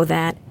think you know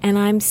that, and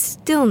I'm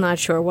still not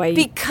sure why you...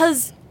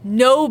 Because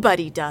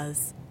nobody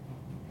does.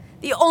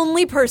 The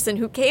only person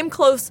who came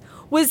close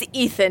was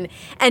Ethan,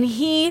 and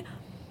he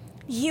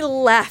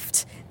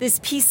left this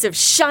piece of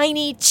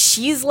shiny,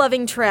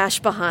 cheese-loving trash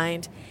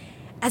behind.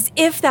 As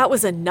if that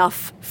was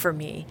enough for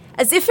me.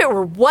 As if it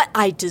were what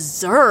I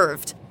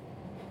deserved.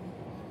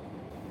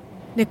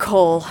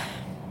 Nicole.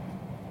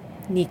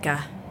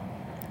 Nika.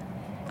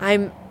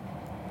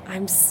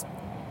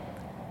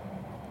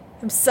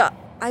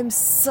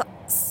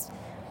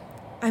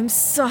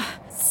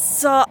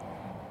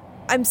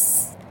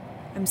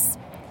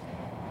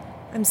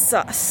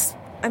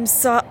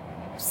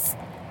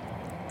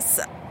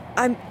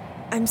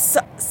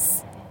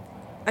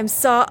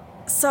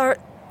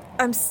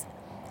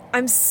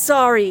 I'm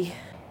sorry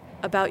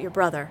about your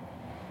brother.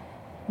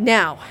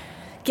 Now,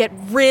 get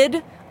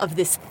rid of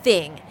this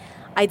thing.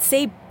 I'd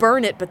say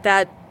burn it, but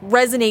that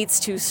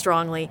resonates too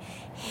strongly.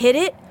 Hit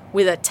it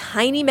with a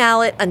tiny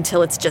mallet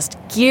until it's just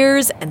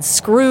gears and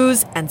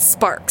screws and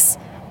sparks.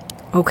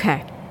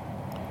 Okay.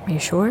 Are you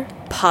sure?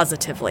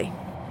 Positively.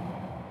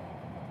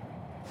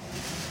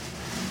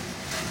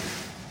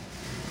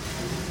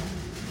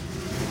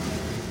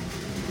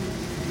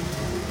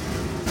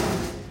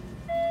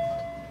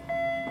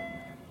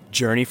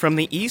 Journey from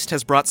the East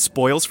has brought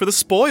spoils for the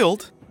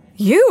spoiled.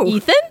 You?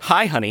 Ethan?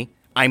 Hi, honey.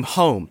 I'm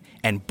home,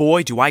 and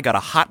boy, do I got a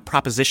hot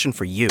proposition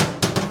for you.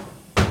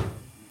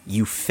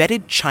 You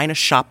fetid China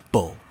shop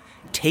bull.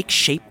 Take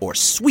shape or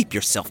sweep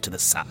yourself to the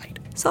side.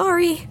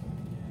 Sorry.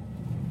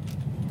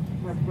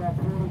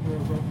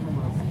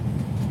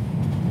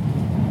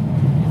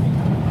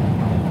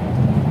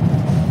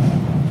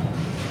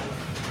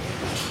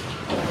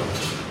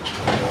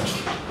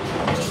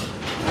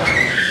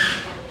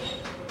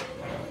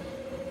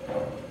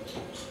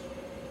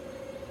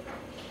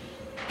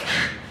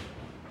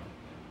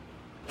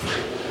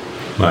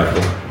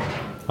 Michael,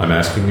 I'm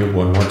asking you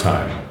one more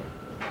time.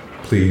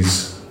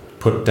 Please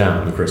put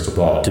down the crystal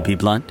ball. To be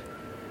blunt,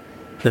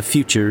 the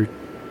future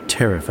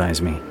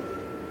terrifies me,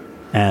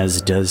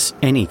 as does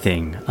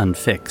anything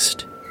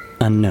unfixed,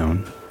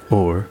 unknown,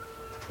 or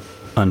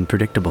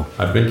unpredictable.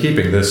 I've been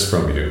keeping this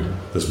from you,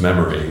 this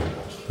memory,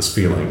 this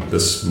feeling,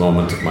 this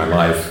moment of my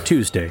life.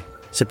 Tuesday,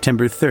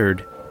 September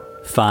 3rd,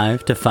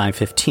 5 to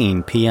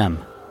 5:15 p.m.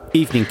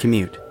 Evening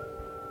commute.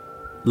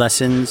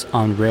 Lessons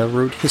on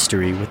railroad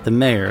history with the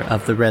mayor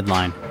of the Red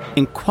Line.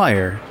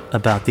 Inquire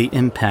about the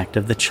impact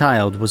of the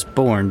child was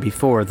born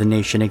before the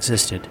nation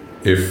existed.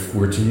 If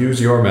we're to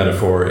use your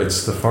metaphor,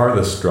 it's the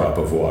farthest drop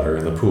of water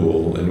in the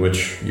pool in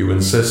which you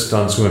insist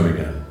on swimming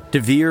in. To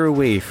veer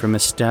away from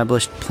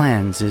established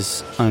plans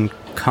is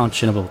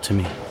unconscionable to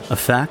me. A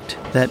fact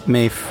that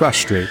may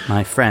frustrate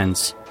my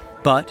friends,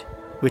 but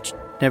which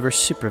never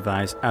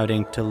supervise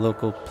outing to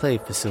local play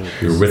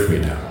facilities. You're with me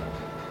now.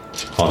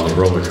 On the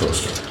roller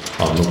coaster,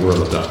 on the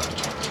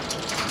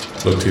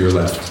Whirladone. Look to your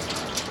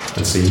left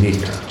and see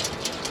Nika.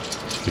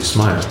 She's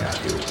smiling at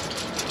you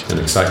in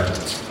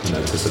excitement and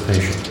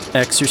anticipation.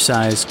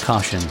 Exercise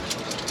caution.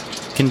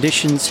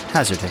 Conditions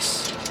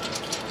hazardous.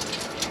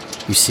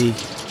 You see,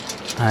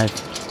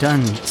 I've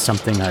done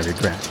something I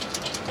regret.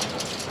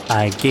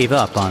 I gave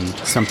up on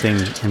something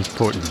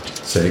important.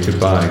 Say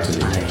goodbye to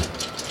Nika.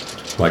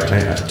 Like I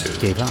had to.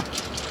 Gave up.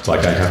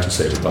 Like I have to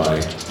say goodbye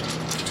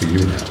to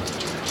you now.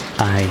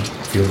 I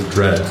feel the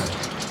dread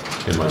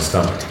in my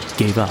stomach.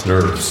 Gave up.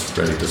 Nerves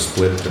ready to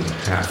split in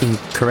half.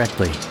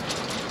 Incorrectly.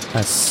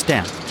 A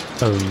stamp.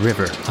 A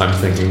river. I'm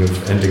thinking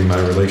of ending my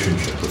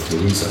relationship with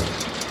Louisa.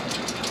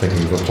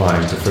 Thinking of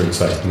applying to Third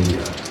Sight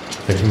Media.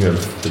 Thinking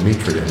of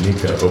Dimitri and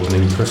Nika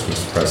opening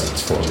Christmas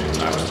presents for me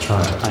when I was a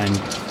child. I'm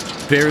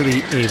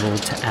barely able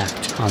to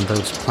act on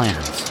those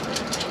plans.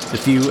 The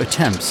few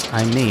attempts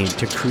I made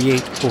to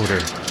create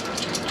order.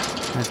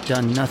 I've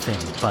done nothing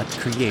but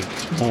create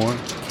more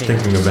chaos.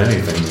 Thinking of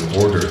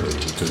anything orderly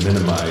to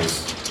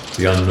minimize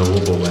the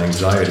unknowable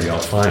anxiety I'll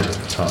find at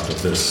the top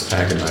of this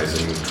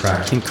agonizing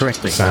track.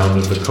 Incorrectly. The sound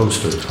of the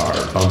coaster car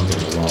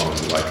bumping along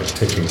like a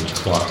ticking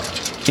clock.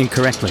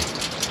 Incorrectly.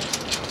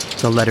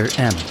 The letter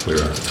M.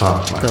 We're at the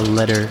top, Mike. The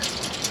letter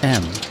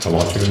M. I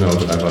want you to know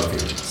that I love you.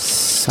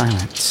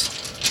 Silence.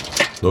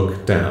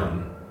 Look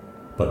down,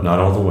 but not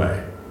all the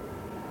way.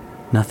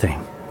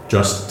 Nothing.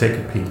 Just take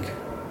a peek.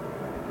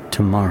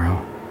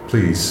 Tomorrow.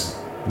 Please,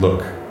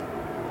 look.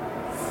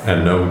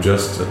 And know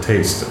just a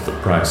taste of the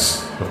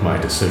price of my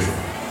decision.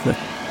 The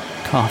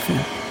coffin.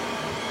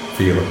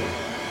 Feel it.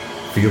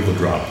 Feel the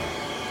drop.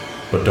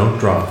 But don't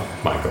drop,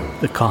 Michael.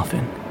 The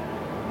coffin.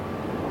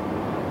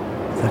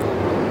 The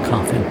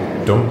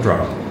coffin. Don't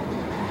drop.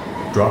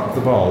 Drop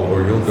the ball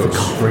or you'll go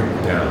straight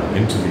down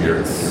into the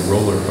earth, your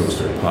roller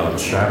coaster pod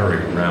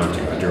shattering around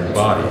you and your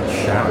body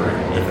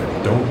shattering with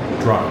it. Don't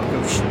drop.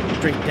 Go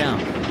straight down.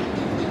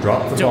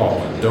 Drop the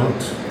ball and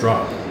don't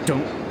drop.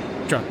 Don't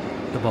drop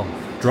the ball.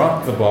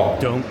 Drop the ball.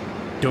 Don't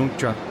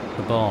drop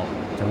the ball.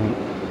 Don't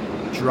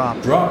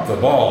drop. Drop the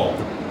ball.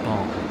 The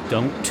ball.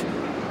 Don't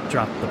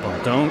drop the ball.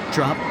 Don't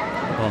drop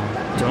the ball.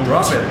 Don't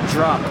drop it.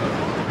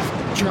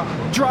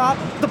 Drop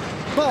the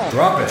ball.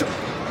 Drop it.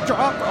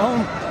 Drop. Oh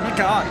my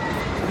God.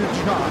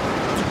 Drop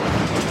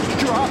it.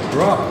 Drop the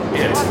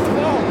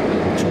ball.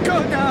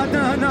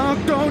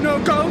 Go, no,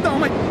 go, oh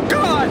my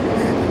God.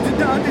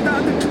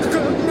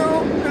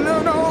 No.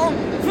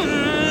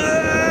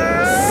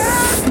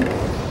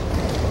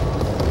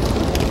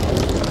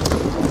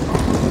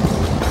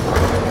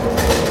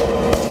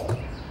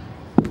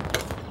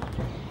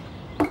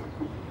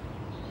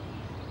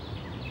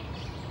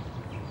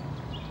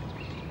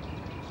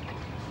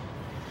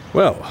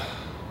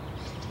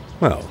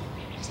 Well,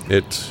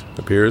 it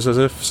appears as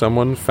if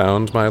someone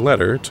found my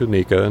letter to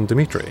Nika and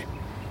Dimitri.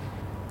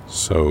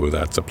 So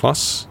that's a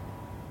plus.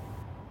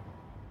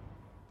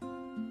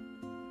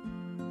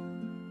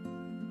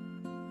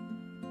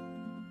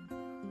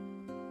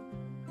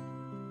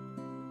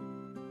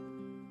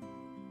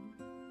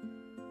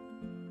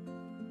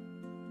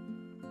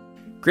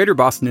 Greater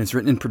Boston is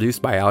written and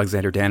produced by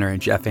Alexander Danner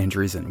and Jeff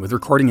Andreessen, with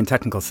recording and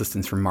technical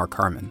assistance from Mark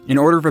Harmon. In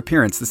order of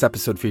appearance, this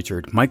episode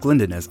featured Mike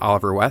Linden as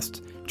Oliver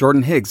West,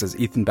 Jordan Higgs as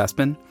Ethan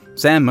Bespin,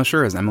 Sam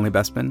Musher as Emily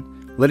Bespin,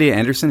 Lydia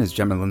Anderson as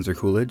Gemma Lindsay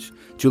Coolidge,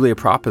 Julia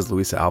Propp as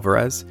Luisa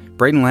Alvarez,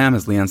 Braden Lamb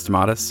as Leon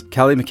Stamatis,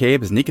 Kelly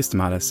McCabe as Nika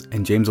Stamatis,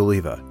 and James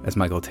Oliva as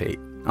Michael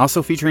Tate.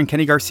 Also featuring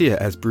Kenny Garcia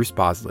as Bruce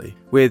Bosley,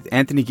 with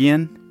Anthony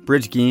Guillen,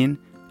 Bridge Guillen,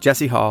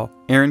 Jesse Hall,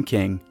 Aaron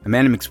King,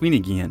 Amanda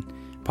McSweeney Guillen,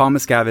 Paul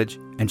Miscavige,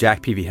 and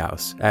Jack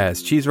Peavyhouse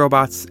as cheese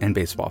robots and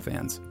baseball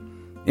fans.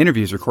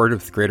 Interviews recorded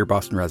with Greater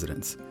Boston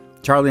residents.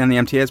 Charlie on the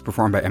MTA is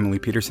performed by Emily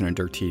Peterson and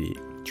Dirk Tiede.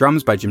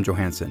 Drums by Jim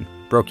Johansson.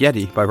 Broke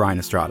Yeti by Ryan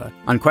Estrada.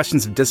 On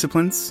Questions of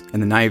Disciplines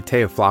and the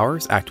Naivete of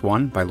Flowers, Act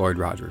 1 by Lloyd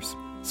Rogers.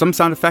 Some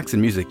sound effects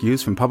and music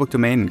used from public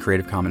domain and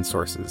Creative Commons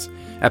sources.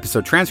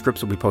 Episode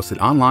transcripts will be posted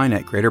online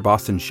at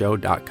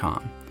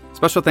greaterbostonshow.com.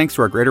 Special thanks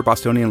to our Greater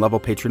Bostonian level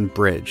patron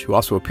Bridge, who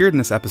also appeared in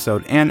this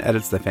episode and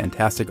edits the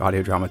fantastic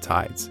audio drama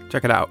Tides.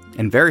 Check it out.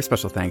 And very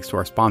special thanks to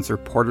our sponsor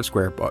Porter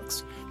Square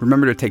Books.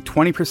 Remember to take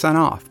 20%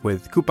 off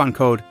with coupon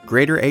code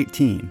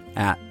GREATER18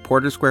 at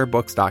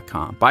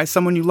portersquarebooks.com. Buy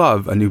someone you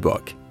love a new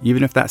book,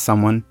 even if that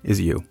someone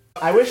is you.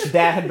 I wish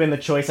that had been the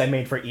choice I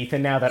made for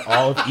Ethan now that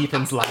all of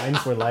Ethan's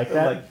lines were like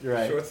that.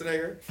 Right.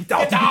 Schwarzenegger?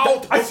 Get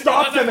out! I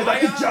stopped them and I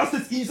can just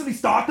as easily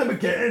start them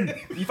again.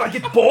 If I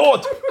get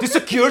bored, the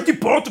security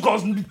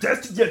protocols will be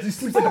tested yet. This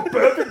seems like a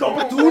perfect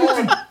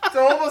opportunity. It's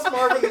almost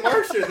Marvin the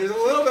Martian. There's a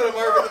little bit of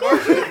Marvin the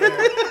Martian in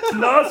there.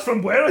 Lars,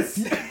 from where I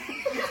see...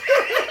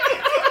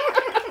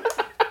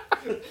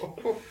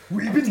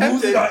 We've been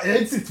losing our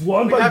exits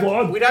one by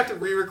one. We'd have to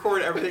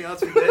re-record everything else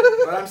we did,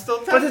 but I'm still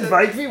tempted. But it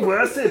might be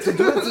worth it to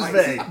do it this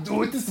way.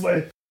 Do it this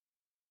way.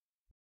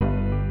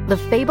 The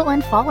Fable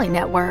and Folly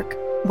Network,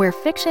 where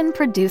fiction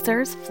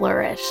producers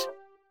flourish.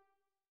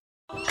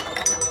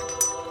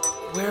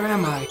 Where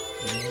am I?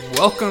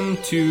 Welcome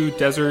to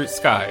Desert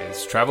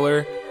Skies,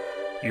 traveler.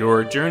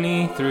 Your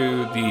journey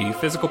through the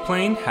physical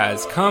plane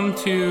has come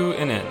to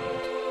an end.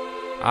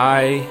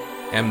 I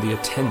am the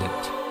attendant.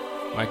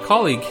 My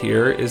colleague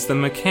here is the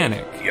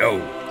mechanic. Yo.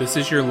 This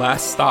is your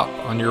last stop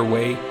on your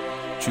way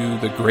to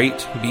the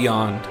great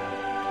beyond.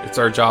 It's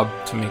our job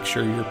to make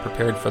sure you're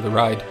prepared for the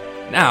ride.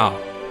 Now,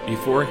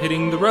 before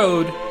hitting the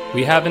road,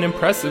 we have an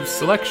impressive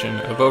selection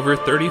of over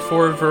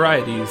 34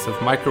 varieties of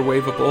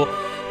microwavable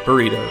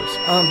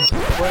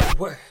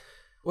burritos.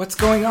 What's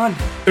going on?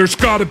 There's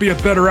gotta be a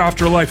better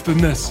afterlife than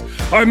this.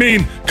 I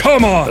mean,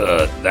 come on!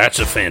 That's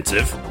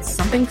offensive.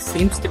 Something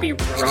seems to be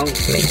wrong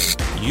with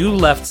me. You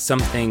left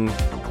something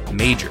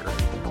major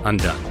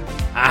undone.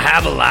 I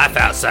have a life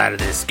outside of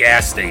this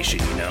gas station,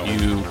 you know.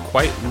 You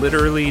quite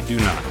literally do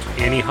not.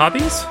 Any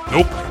hobbies?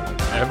 Nope.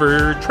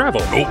 Ever travel?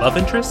 Nope. Love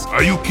interest?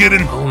 Are you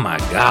kidding? Oh my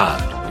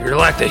god. You're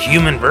like the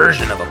human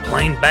version of a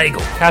plain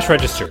bagel. Cash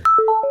register.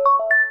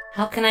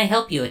 How can I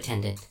help you,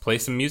 attendant? Play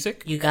some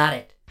music? You got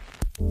it.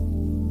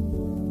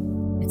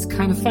 It's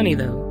kind of funny,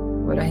 though.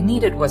 What I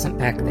needed wasn't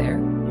back there.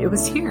 It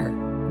was here,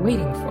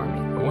 waiting for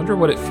me. I wonder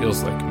what it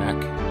feels like, Mac,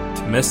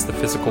 to miss the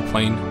physical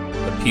plane,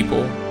 the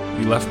people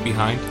you left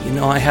behind. You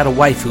know, I had a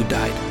wife who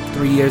died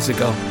 3 years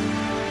ago.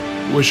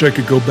 Wish I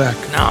could go back.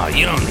 No,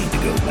 you don't need to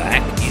go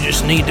back. You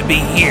just need to be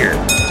here.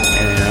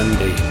 And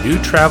a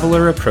new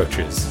traveler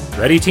approaches.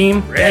 Ready,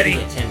 team?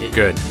 Ready. Attendant.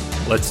 Good.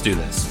 Let's do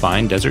this.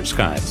 Find Desert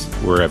Skies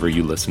wherever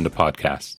you listen to podcasts.